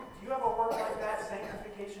 do you have a word like that,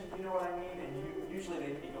 sanctification? Do you know what I mean? And usually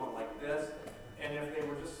they'd be going like this. And if they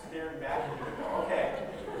were just staring back at me, okay,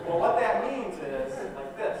 well, what that means is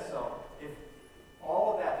like this. So if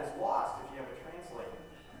all of that is lost if you have a translator.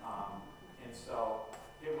 And so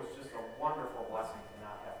it was just a wonderful blessing to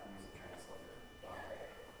not have to use a translator.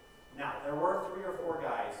 Now, there were 3 or 4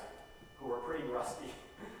 guys who were pretty rusty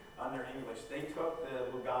on their English. They took the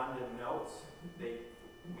Lugandan notes.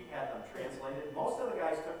 We had them translated. Most of the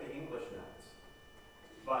guys took the English notes.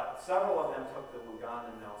 But several of them took the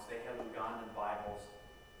Lugandan notes. They had Lugandan Bibles.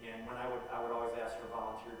 And when I would always ask for a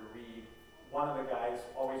volunteer to read, one of the guys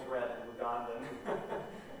always read in Lugandan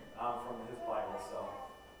from his Bible. So,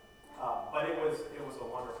 but it was a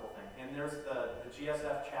wonderful thing. And there's the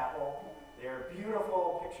GSF chapel. They're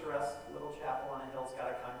beautiful, picturesque little chapel on a hill. It's got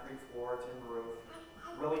a concrete floor, tin roof,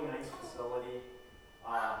 really nice facility.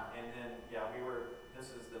 And then,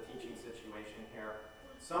 this is the teaching situation here.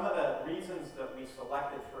 Some of the reasons that we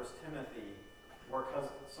selected 1 Timothy were because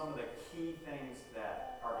some of the key things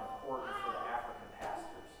that are important for the African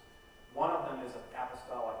pastors. One of them is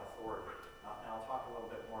apostolic authority. And I'll talk a little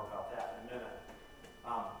bit more about that in a minute.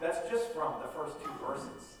 That's just from the first 2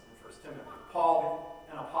 verses in 1 Timothy. Paul,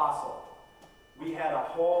 an apostle. We had a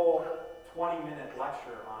whole 20-minute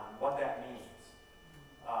lecture on what that means.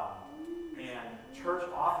 And church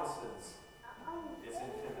offices is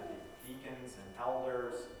in Timothy. Deacons and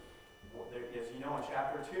elders. As you know, in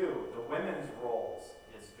chapter 2, the women's roles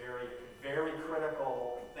is very, very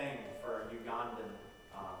critical thing for Ugandan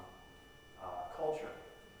culture.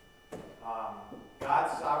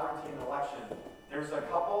 God's sovereignty and election. There's a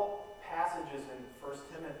couple passages in 1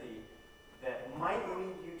 Timothy that might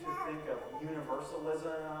lead you to think of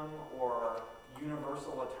universalism or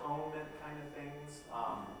universal atonement kind of things.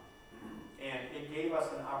 And it gave us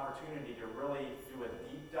an opportunity to really do a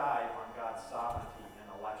deep dive on God's sovereignty and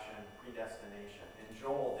election, predestination. And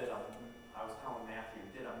Joel I was telling Matthew,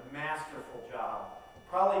 did a masterful job.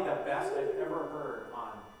 Probably the best I've ever heard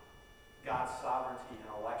on God's sovereignty and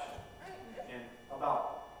election. And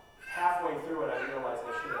about halfway through it, I realized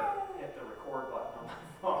I should have hit the record button on my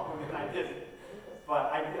phone, and I didn't.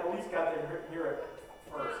 But I at least got to hear it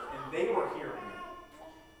first, and they were hearing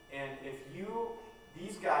it. And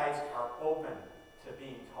these guys are open to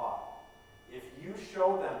being taught. If you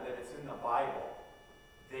show them that it's in the Bible,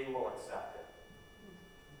 they will accept it.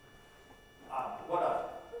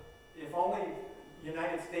 If only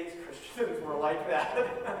United States Christians were like that.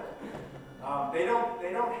 They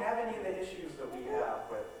don't have any of the issues that we have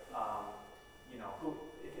with, who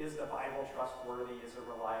is the Bible trustworthy? Is it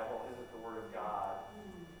reliable? Is it the Word of God?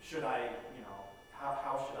 Should I,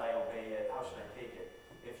 how should I obey it? How should I take it?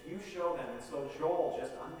 If you show them, and so Joel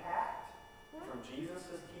just unpacked from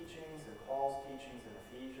Jesus' teachings and Paul's teachings in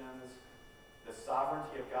Ephesians, the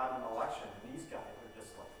sovereignty of God and election, and these guys are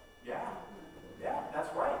just like, yeah,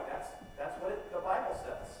 that's right. That's what the Bible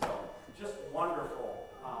says. So just wonderful,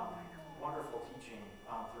 wonderful teaching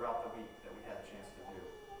throughout the week that we had a chance to do.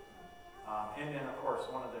 And then, of course,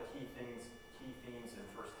 one of the key themes in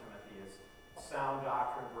 1 Timothy is sound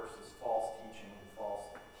doctrine versus false teaching and false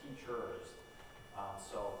teachers.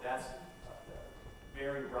 So that's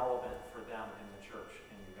very relevant for them in the church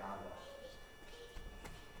in Uganda.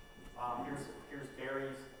 Here's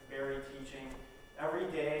Barry teaching. Every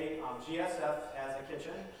day, GSF has a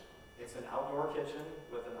kitchen. It's an outdoor kitchen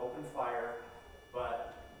with an open fire,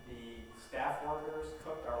 but the staff workers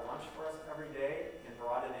cooked our lunch for us every day and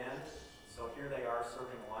brought it in. So here they are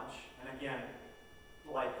serving lunch. And again,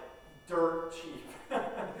 like dirt cheap.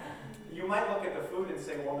 You might look at the food and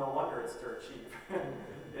say, well, no wonder it's dirt cheap.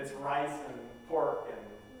 It's rice and pork and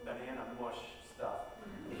banana mush stuff.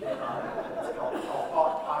 It's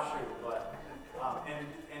called kashu, but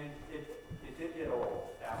and it did get old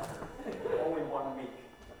after only 1 week.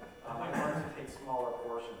 I learned to take smaller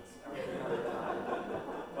portions every other time.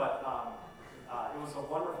 But it was a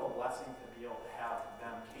wonderful blessing to be able to have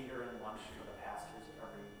them cater in lunch for the pastors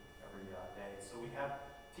every day. So we have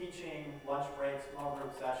teaching, lunch breaks, small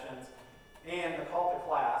group sessions, and the call to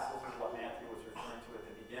class. This is what Matthew was referring to at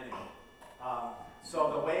the beginning.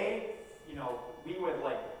 So the way, we would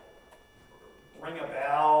like ring a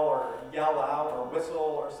bell or yell out or whistle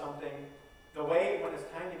or something, the way when it's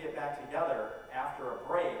time to get back together after a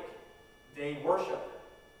break, they worship.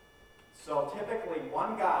 So typically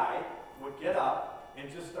one guy would get up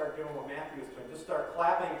and just start doing what Matthew was doing, just start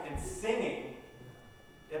clapping and singing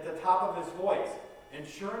at the top of his voice. And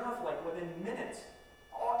sure enough, like within minutes,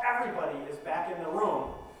 everybody is back in the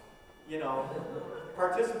room,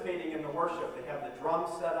 participating in the worship. They have the drums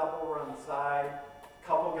set up over on the side. A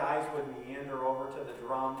couple guys would meander over to the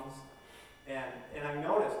drums. And I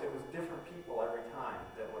noticed it was different people every time.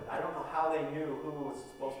 I don't know how they knew who was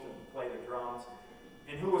supposed to play the drums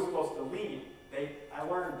and who was supposed to lead. I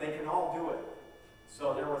learned they can all do it.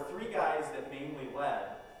 So there were 3 guys that mainly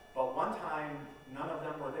led, but one time none of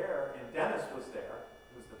them were there, and Dennis was there,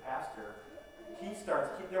 who was the pastor.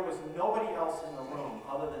 There was nobody else in the room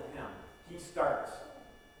other than him. He starts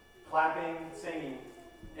clapping, singing,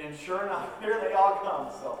 and sure enough, here they all come.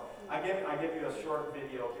 So I give you a short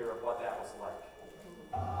video here of what that was like.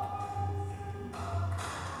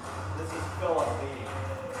 This is Philip leading.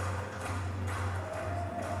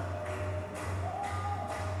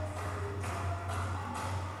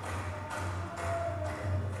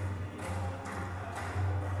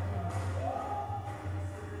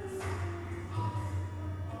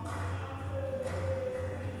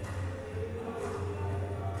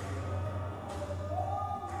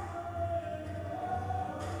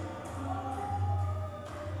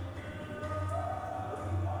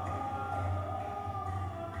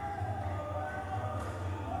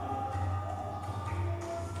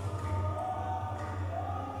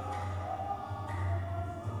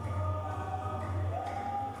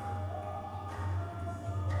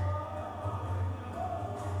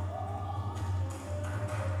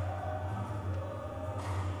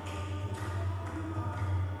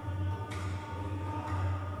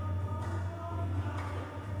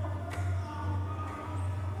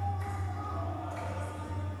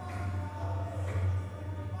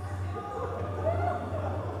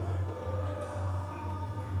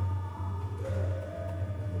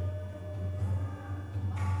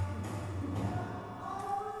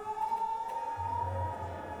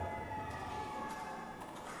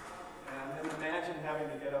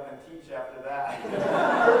 having to get up and teach after that. Your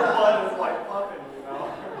blood is like pumping, you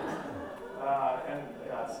know.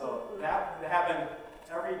 So that happened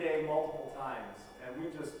every day, multiple times, and we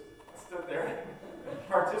just stood there and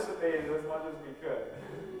participated as much as we could.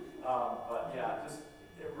 But yeah, just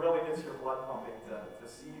it really gets your blood pumping to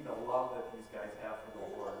see the love that these guys have for the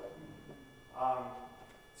Lord.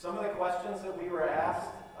 Some of the questions that we were asked,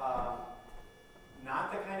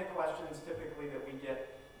 not the kind of questions typically that we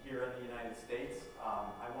get here in the United States.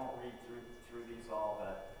 I won't read through these all,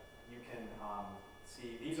 but you can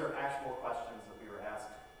see these are actual questions that we were asked.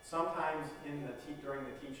 Sometimes during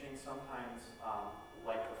the teaching, sometimes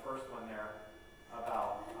like the first one there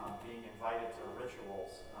about being invited to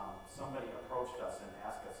rituals. Somebody approached us and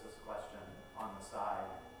asked us this question on the side.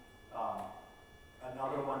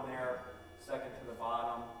 Another one there, second to the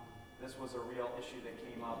bottom. This was a real issue that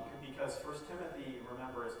came up because 1 Timothy,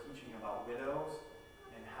 remember, is teaching about widows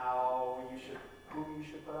and who you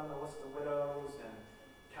should put on the list of widows and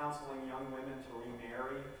counseling young women to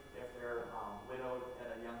remarry if they're widowed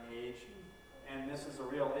at a young age. And this is a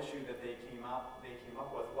real issue that they came up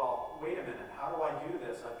with. Well, wait a minute, how do I do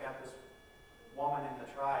this? I've got this woman in the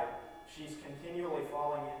tribe. She's continually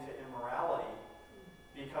falling into immorality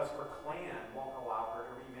because her clan won't allow her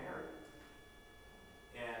to remarry.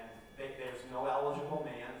 And there's no eligible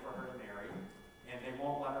man for her to marry, and they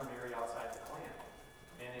won't let her marry outside the clan.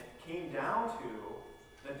 And it came down to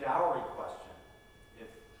the dowry question. If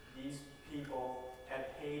these people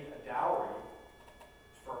had paid a dowry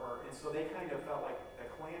for her, and so they kind of felt like, the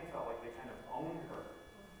clan felt like they kind of owned her.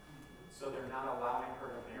 So they're not allowing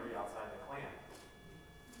her to marry outside the clan.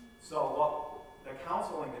 So the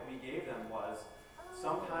counseling that we gave them was,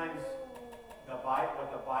 sometimes what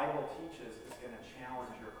the Bible teaches is going to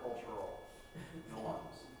challenge your cultural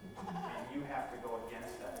norms. And you have to go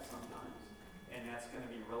against that sometimes. And that's going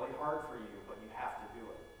to be really hard for you, but you have to do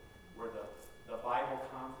it. Where the Bible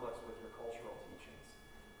conflicts with your cultural teachings.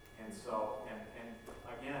 And so, and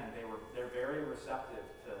again, they're very receptive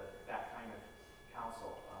to that kind of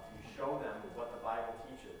counsel. If you show them what the Bible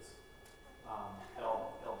teaches,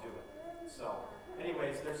 they'll do it. So,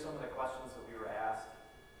 anyways, there's some of the questions that we were asked.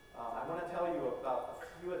 I want to tell you about a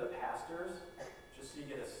few of the pastors, just so you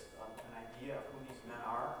get an idea of who these men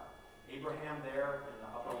are. Abraham there in the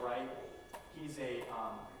upper right, he's they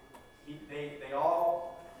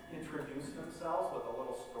all introduced themselves with a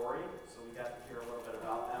little story, so we got to hear a little bit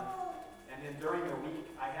about them. And then during the week,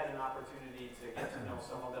 I had an opportunity to get to know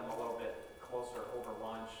some of them a little bit closer over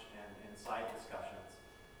lunch and in side discussions.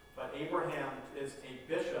 But Abraham is a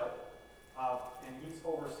bishop, and he's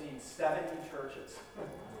overseeing 70 churches.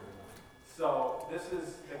 So this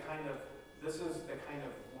is the kind of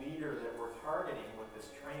leader that we're targeting with this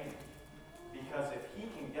training. Because if he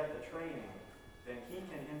can get the training, then he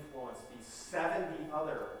can influence these 70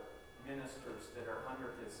 other ministers that are under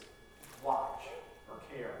his watch or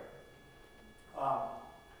care.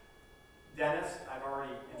 Dennis, I've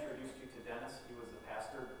already introduced you to Dennis. He was the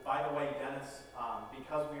pastor. By the way, Dennis,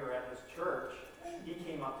 because we were at his church, he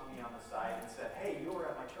came up to me on the side and said, "Hey, you were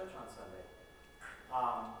at my church on Sunday.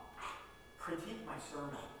 Critique my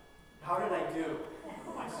sermon. How did I do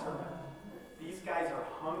with my sermon?" These guys are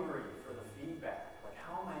hungry for the feedback. Like,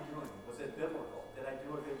 how am I doing? Was it biblical? Did I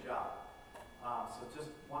do a good job? So just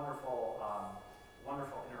wonderful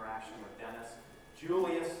interaction with Dennis.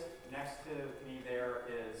 Julius, next to me there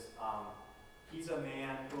is, he's a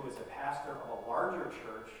man who is a pastor of a larger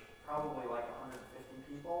church, probably like 150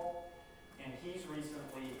 people. And he's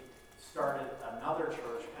recently started another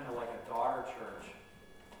church, kind of like a daughter church,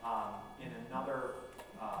 in another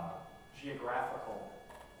geographical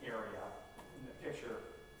area. In the picture,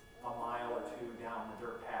 a mile or two down the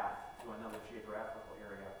dirt path to another geographical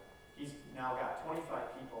area. He's now got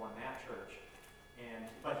 25 people in that church,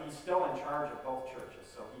 but he's still in charge of both churches.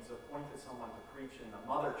 So he's appointed someone to preach in the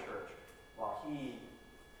mother church while he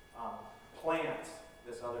plants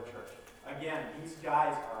this other church. Again, these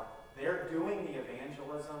guys they're doing the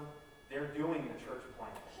evangelism, they're doing the church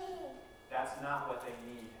planting. That's not what they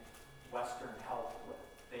need Western help with.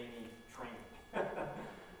 They need training.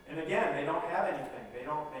 And again, they don't have anything. They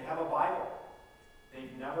have a Bible.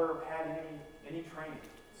 They've never had any training.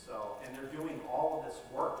 So, and they're doing all of this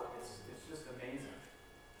work. It's just amazing.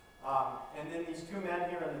 And then these two men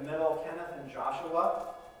here in the middle, Kenneth and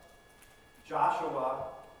Joshua. Joshua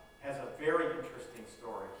has a very interesting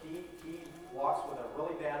story. He walks with a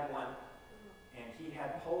really bad limp, and he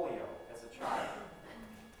had polio as a child.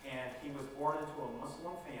 And he was born into a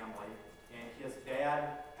Muslim family, and his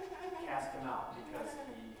dad cast him out because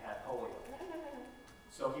he had polio.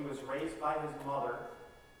 So he was raised by his mother,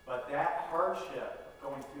 but that hardship,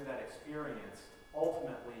 going through that experience,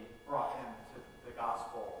 ultimately brought him to the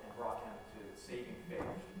gospel and brought him to saving faith.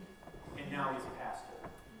 And now he's a pastor.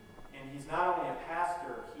 And he's not only a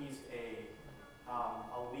pastor, he's a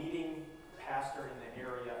leading pastor in the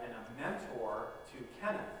area and a mentor to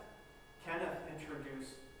Kenneth. Kenneth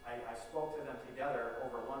introduced, I spoke to them together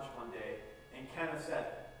over lunch one day, and Kenneth said,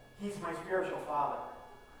 "He's my spiritual father."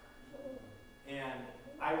 And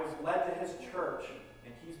I was led to his church,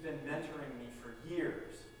 and he's been mentoring me for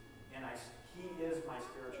years, and he is my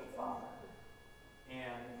spiritual father.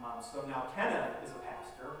 And so now Kenneth is a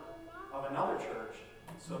pastor of another church.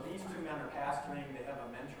 So these two men are pastoring, they have a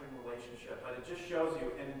mentoring relationship, but it just shows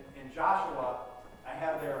you, in Joshua, I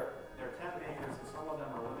have their tent makers, and some of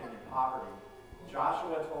them are living in poverty.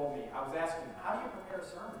 Joshua told me, I was asking him, how do you prepare a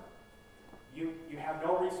sermon? You have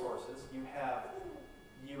no resources, you have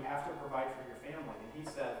to provide for your family. And he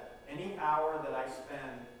said, any hour that I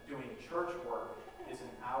spend doing church work is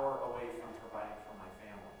an hour away from providing for my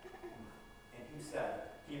family. And he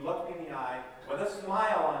said, he looked me in the eye with a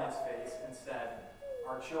smile on his face and said,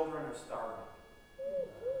 "Our children are starving."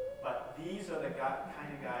 But these are the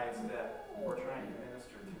kind of guys that we're trying to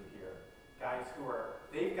minister to here. Guys who are,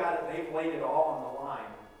 they've laid it all on the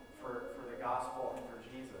line for the gospel and for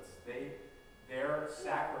Jesus. They're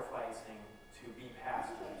sacrificing to be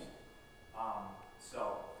pastors.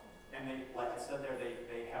 And they, like I said there,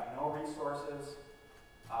 they have no resources.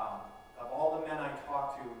 Of all the men I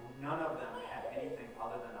talked to, none of them had anything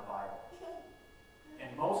other than a Bible.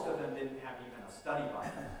 And most of them didn't have even a study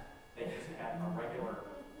Bible. They just had a regular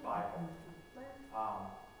Bible.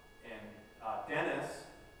 Dennis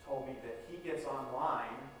told me that he gets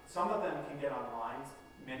online. Some of them can get online,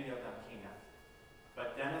 many of them can't.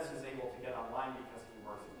 But Dennis is able to get online because he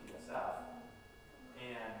works at PSF.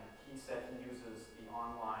 And he said he uses the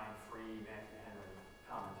online free Matthew Henry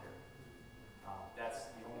commentary.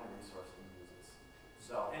 That's the only resource he uses.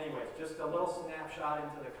 So anyways, just a little snapshot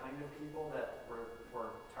into the kind of people that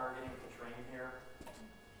we're targeting to train here.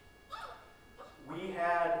 We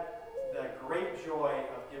had the great joy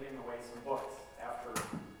of giving away some books after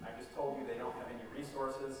I just told you they don't have any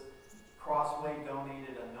resources. Crossway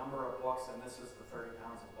donated a number of books, and this is the 30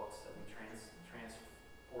 pounds of books that we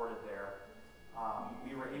transported there.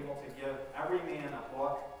 We were able to give every man a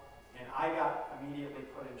book, and I got immediately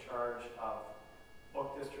put in charge of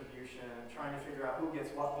book distribution, trying to figure out who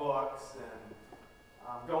gets what books,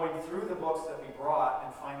 and going through the books that we brought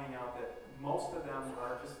and finding out that most of them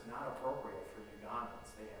are just not appropriate for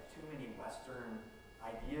Ugandans. They have too many Western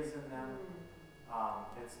ideas in them.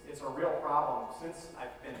 It's a real problem. Since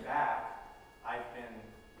I've been back, I've been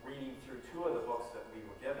reading through two of the books that we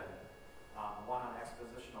were given, one on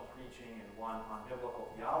expositional preaching and one on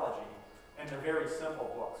biblical theology, and they're very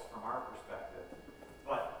simple books from our perspective,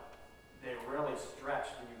 but they really stretch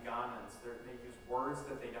the Ugandans. They use words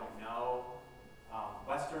that they don't know,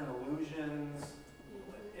 Western allusions.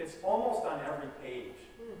 It's almost on every page.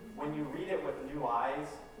 When you read it with new eyes,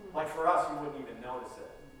 like for us, you wouldn't even notice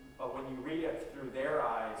it. But when you read it through their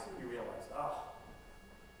eyes, you realize,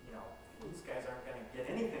 these guys aren't going to get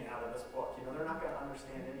anything out of this book. They're not going to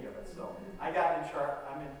understand any of it. So I got in charge.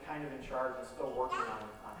 I'm kind of in charge and still working on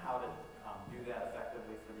how to do that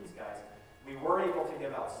effectively for these guys. We were able to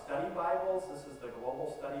give out study Bibles. This is the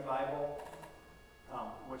Global Study Bible,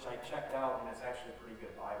 which I checked out, and it's actually a pretty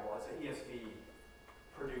good Bible. It's an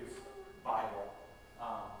ESV-produced Bible.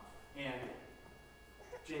 And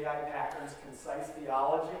J.I. Packer's Concise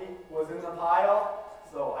Theology was in the pile,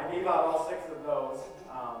 so I gave out all 6 of those.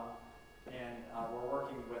 We're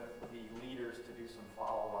working with the leaders to do some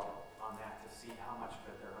follow-up on that to see how much of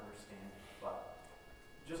it they're understanding. But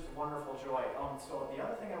just a wonderful joy. So the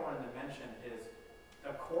other thing I wanted to mention is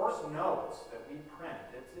the course notes that we print.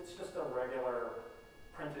 It's just a regular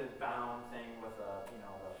printed bound thing with a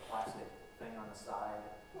plastic thing on the side.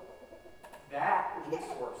 That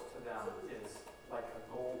resource to them is like a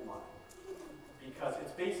gold mine because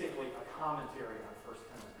it's basically a commentary on 1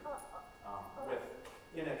 Timothy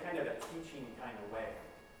in a kind of a teaching kind of way.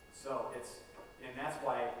 So and that's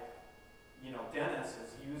why Dennis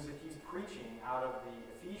he's preaching out of the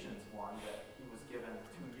Ephesians one that he was given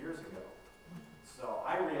 2 years ago. So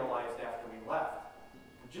I realized after we left,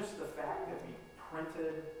 just the fact that we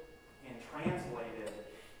printed and translated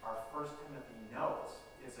our 1 Timothy notes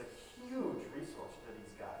is a huge resource for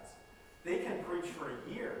these guys. They can preach for a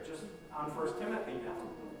year just on 1 Timothy now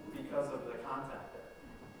because of the content there.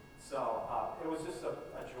 So it was just a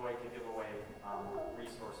joy to give away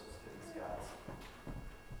resources to these guys.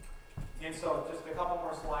 And so just a couple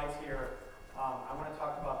more slides here. I want to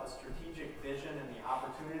talk about the strategic vision and the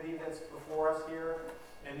opportunity that's before us here,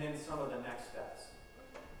 and then some of the next steps.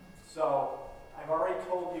 So I've already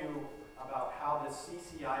told you about how this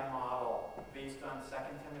CCI model, based on 2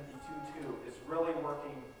 Timothy 2:2, is really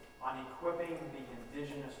working on equipping the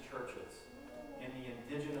indigenous churches and the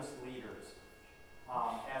indigenous leaders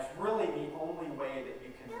as really the only way that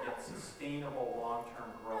you can get sustainable long-term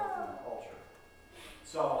growth in the culture.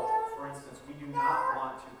 So, for instance, we do not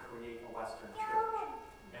want to create a Western church.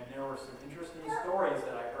 And there were some interesting stories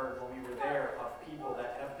that I heard when we were there of people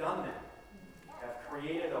that have done that, have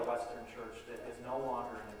created a Western church that is no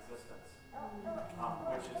longer in existence.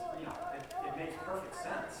 Which is, it makes perfect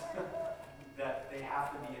sense that they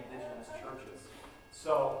have to be indigenous churches.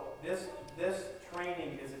 So this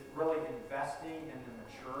training is really investing in the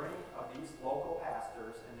maturing of these local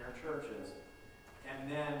pastors and their churches,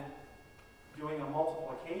 and then doing a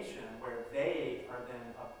multiplication where they are then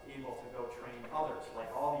able to go train others, like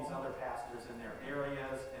all these other pastors in their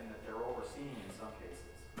areas and that they're overseeing in some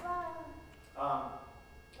cases.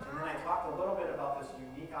 And then I talked a little bit about this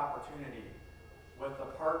unique opportunity with the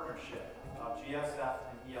partnership of GSF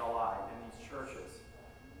and ELI in these churches.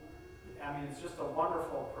 I mean, it's just a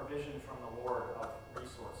wonderful provision from the Lord of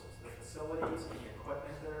resources. The facilities and the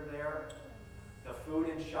equipment that are there, the food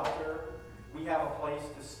and shelter. We have a place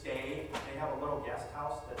to stay. They have a little guest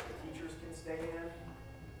house that the teachers can stay in.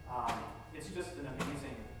 It's just an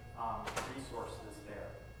amazing resource that's there.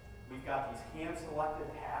 We've got these hand-selected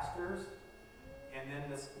pastors, and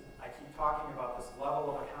then this, I keep talking about this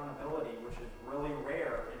level of accountability, which is really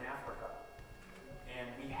rare in Africa. And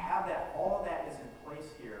we have that, all of that is in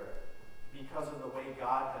place here because of the way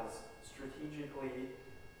God has strategically,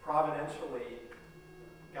 providentially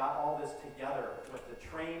got all this together with the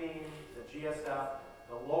training, the GSF,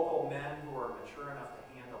 the local men who are mature enough to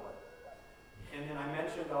handle it. And then I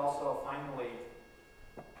mentioned also, finally,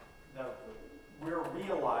 that we're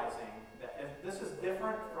realizing that this is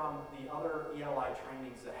different from the other ELI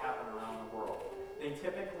trainings that happen around the world. They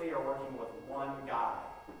typically are working with one guy,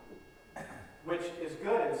 which is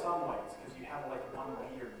good in some ways because you have like one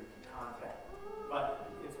leader you can contact. But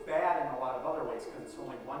it's bad in a lot of other ways because it's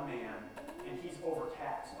only one man and he's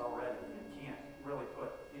overtaxed already and can't really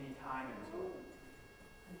put any time into it.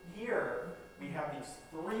 Here, we have these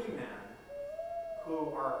 3 men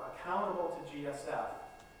who are accountable to GSF,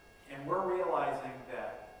 and we're realizing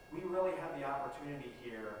that we really have the opportunity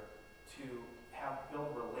here to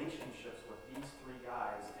build relationships with these 3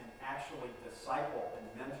 guys and actually disciple and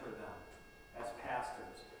mentor them as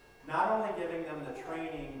pastors. Not only giving them the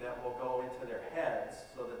training that will go into their heads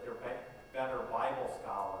so that they're better Bible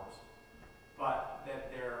scholars, but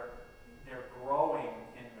that they're growing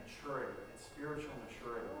in maturity, in spiritual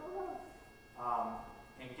maturity.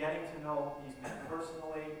 And getting to know these men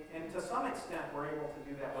personally, and to some extent we're able to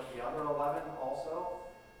do that with the other 11 also,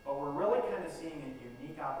 but we're really kind of seeing a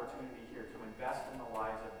unique opportunity here to invest in the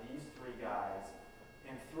lives of these 3 guys,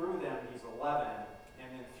 and through them these 11, and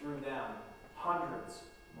then through them hundreds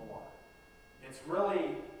more. It's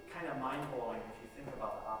really kind of mind-blowing if you think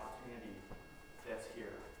about the opportunity that's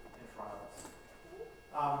here in front of us.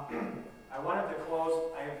 I wanted to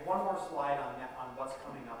close, I have one more slide on what's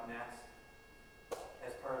coming up next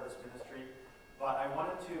as part of this ministry, but I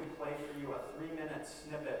wanted to play for you a 3-minute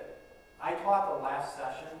snippet. I taught the last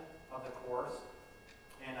session of the course,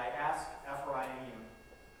 and I asked Ephraim,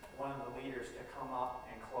 one of the leaders, to come up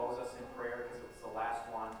and close us in prayer because it was the last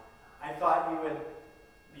one. I thought you would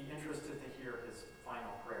be interested to hear his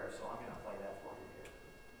final prayer, so I'm going to play that for you here.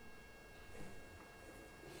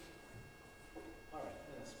 All right,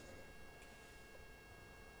 let us pray.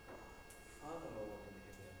 Father, Lord in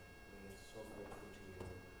heaven, we are so grateful to you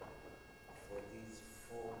for these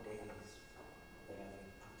 4 days that have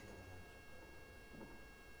impacted our lives.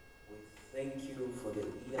 We thank you for the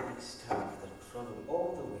ELI staff that traveled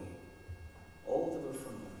all the way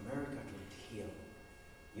from America to here.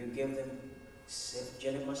 You gave them safe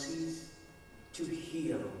journeys to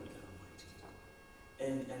here, Lord God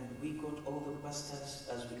Almighty. And we got all the pastors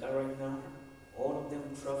as we are right now. All of them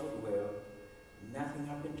traveled well. Nothing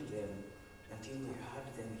happened to them until we had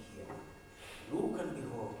them here. Look and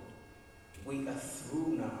behold, we are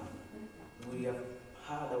through now. We have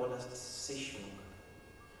had our last session.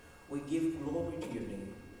 We give glory to your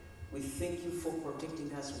name. We thank you for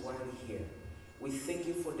protecting us while here. We thank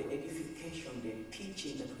you for the edification, the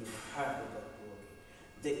teaching that we've heard of that glory.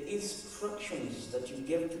 The instructions that you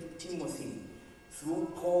gave to Timothy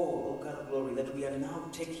through Paul, O God of glory, that we are now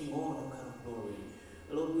taking on, O God of glory.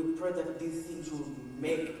 Lord, we pray that these things will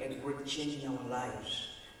make a great change in our lives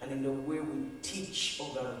and in the way we teach,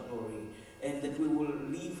 O God of glory, and that we will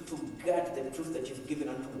live to guard the truth that you've given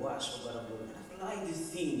unto us, O God of glory, and apply these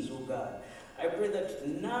things, O God. I pray that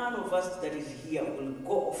none of us that is here will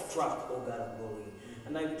go off track, O God of glory.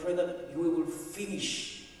 And I pray that we will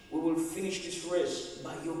finish this race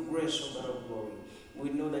by your grace, O God of glory. We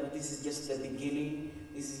know that this is just the beginning.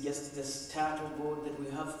 This is just the start, O God, that we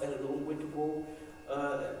have a long way to go.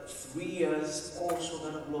 3 years course, O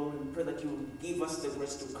God of glory. We pray that you will give us the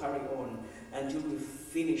grace to carry on until we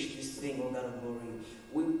finish this thing, O God of glory.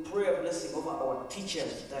 We pray a blessing over our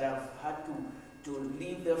teachers that have had to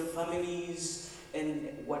leave their families and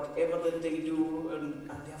whatever that they do, and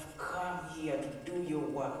they have come here to do your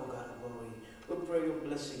work, O God of glory. We pray your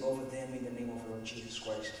blessing over them in the name of Lord Jesus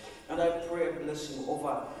Christ. And I pray a blessing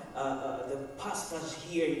over the pastors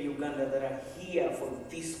here in Uganda that are here for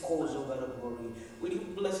this cause, O God of glory. Will you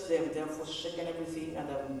bless them? They have forsaken everything and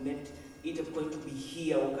have made it a point to be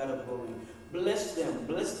here, O God of glory. Bless them,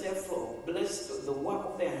 bless their flow, bless the work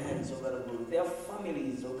of their hands, O God of glory, their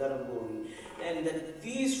families, O God of glory, and that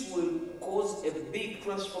this will cause a big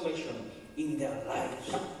transformation in their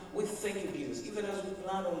lives. We thank you, Jesus. Even as we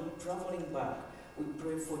plan on traveling back, we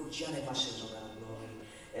pray for journey mercies, O God of glory.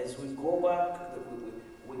 As we go back,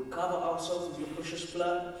 we cover ourselves with your precious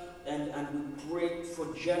blood, and we pray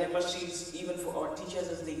for journey mercies, even for our teachers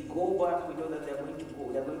as they go back. We know that they're going to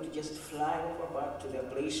go. They're going to just fly over back to their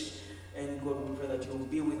place. And God, we pray that you will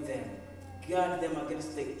be with them. Guard them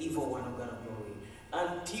against the evil one, O God of glory.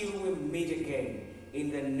 Until we meet again,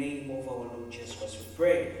 in the name of our Lord Jesus Christ, we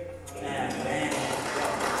pray. Amen.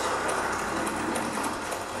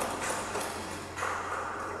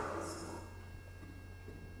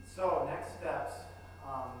 So, next steps. I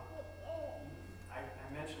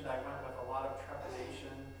mentioned I went with a lot of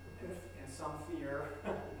trepidation and some fear.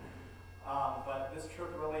 But this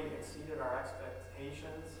trip really exceeded our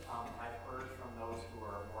expectations. I've heard from those who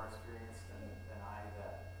are more experienced than I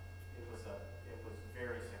that it was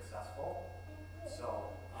very successful.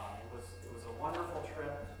 So it was a wonderful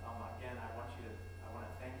trip. Again, I want to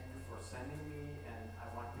thank you for sending me, and I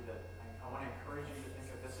want to encourage you to think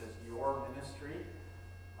of this as your ministry.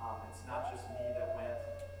 It's not just me that went,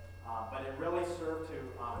 but it really served to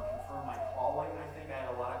confirm my calling. I think I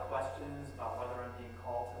had a lot of questions about whether I'm being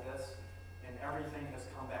called to this. And everything has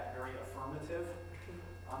come back very affirmative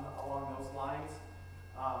along those lines.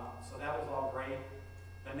 So that was all great.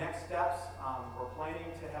 The next steps, we're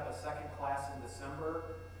planning to have a second class in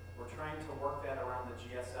December. We're trying to work that around the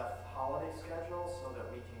GSF holiday schedule so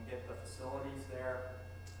that we can get the facilities there.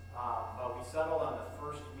 But we settled on the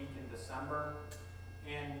first week in December.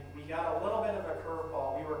 And we got a little bit of a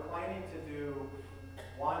curveball. We were planning to do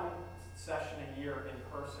one session a year in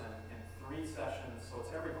person and 3 sessions, so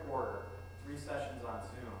it's every quarter. 3 sessions on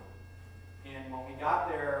Zoom. And when we got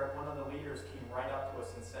there, one of the leaders came right up to us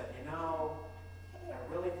and said, I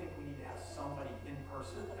really think we need to have somebody in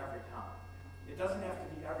person every time. It doesn't have to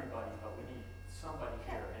be everybody, but we need somebody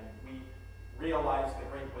here. And we realized the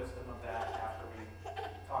great wisdom of that after we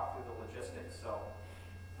talked through the logistics. So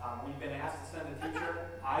we've been asked to send a teacher.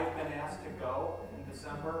 I've been asked to go in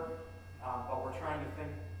December, but we're trying to think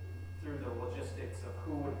through the logistics of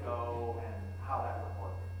who would go and how that would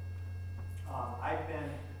work.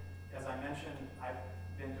 As I mentioned, I've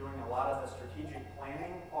been doing a lot of the strategic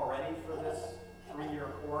planning already for this 3-year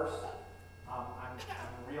course. I'm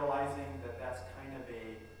realizing that that's kind of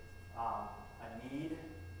a need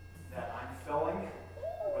that I'm filling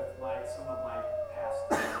with some of my past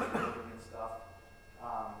training and stuff.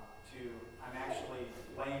 I'm actually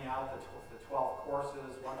laying out the 12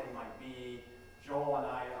 courses, what they might be. Joel and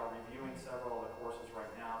I are reviewing several of the courses right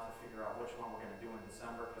now to figure out which one we're going to do in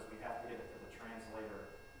December because we have to get it to the translator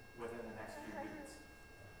within the next few weeks.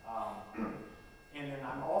 And then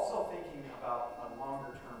I'm also thinking about a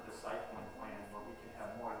longer-term discipling plan where we can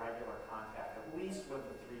have more regular contact, at least with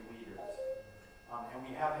the 3 leaders. And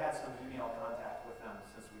we have had some email contact with them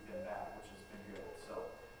since we've been back, which has been good.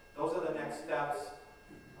 So those are the next steps.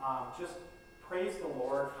 Just praise the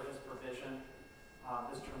Lord for his provision.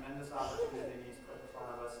 This tremendous opportunity he's put in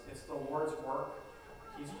front of us. It's the Lord's work.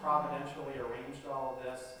 He's providentially arranged all of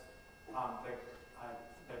this.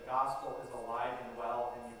 The gospel is alive and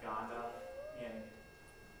well in Uganda, and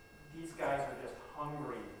these guys are just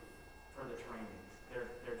hungry for the training.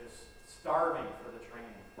 They're just starving for the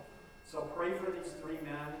training. So pray for these 3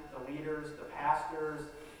 men, the leaders, the pastors,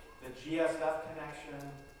 the GSF connection,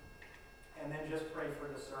 and then just pray for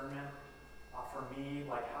discernment for me,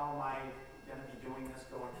 like how am I going to be doing this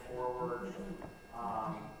going forward?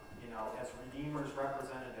 As Redeemer's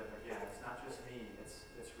representative, again, it's not just me, it's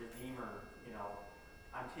Redeemer.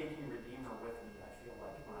 I'm taking Redeemer with me, I feel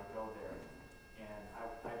like, when I go there. And I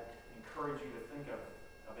encourage you to think of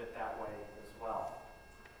it that way as well.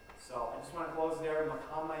 So I just want to close there.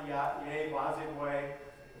 Makama Yea, Bazibwe,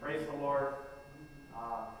 praise the Lord.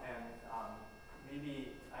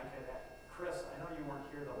 Maybe I could, Chris, I know you weren't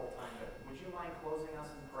here the whole time, but would you mind closing us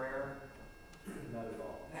in prayer? Not at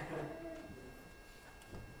all.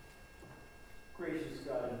 Gracious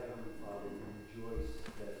God and Heavenly Father, we rejoice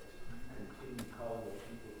that you continue calling the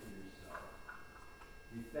people to yourself.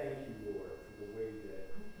 We thank you, Lord, for the way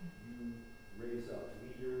that you raise up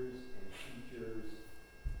leaders and teachers.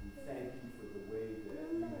 We thank you for the way that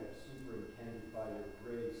you have superintended by your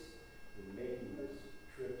grace in making this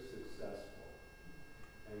trip successful.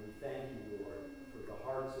 And we thank you, Lord, for the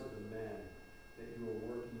hearts of the men that you are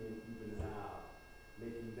working in even now,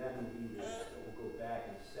 making them leaders that will go back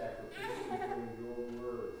and sacrificially bring your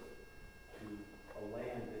word to a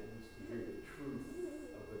land that needs to hear the truth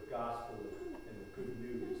of the gospel and the good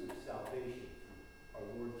news of salvation through our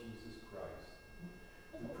Lord Jesus Christ.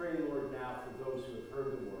 We pray, Lord, now for those who have heard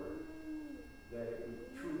the word, that it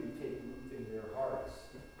would truly take root in their hearts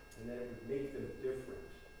and that it would make them different.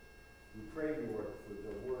 We pray, Lord, for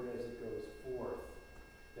the word as it goes forth,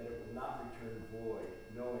 that it will not return void,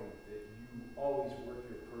 knowing that you always work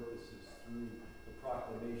your purposes through the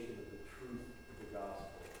proclamation of the truth of the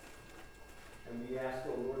gospel. And we ask,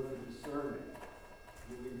 O Lord, for discernment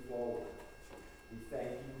moving forward. We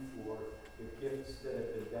thank you for the gifts that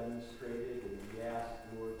have been demonstrated, and we ask,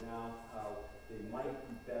 Lord, now how they might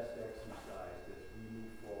be best exercised as we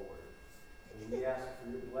move forward. And we ask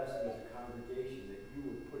for your blessing as a congregation, that you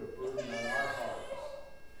would put a burden on our hearts,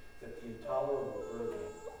 that the intolerable burden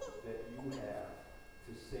that you have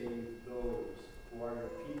to save those who are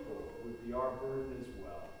your people would be our burden as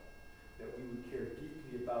well, that we would care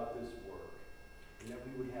deeply about this work, and that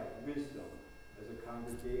we would have wisdom as a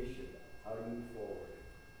congregation how to move forward.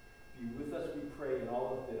 Be with us, we pray, in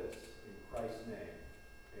all of this, in Christ's name.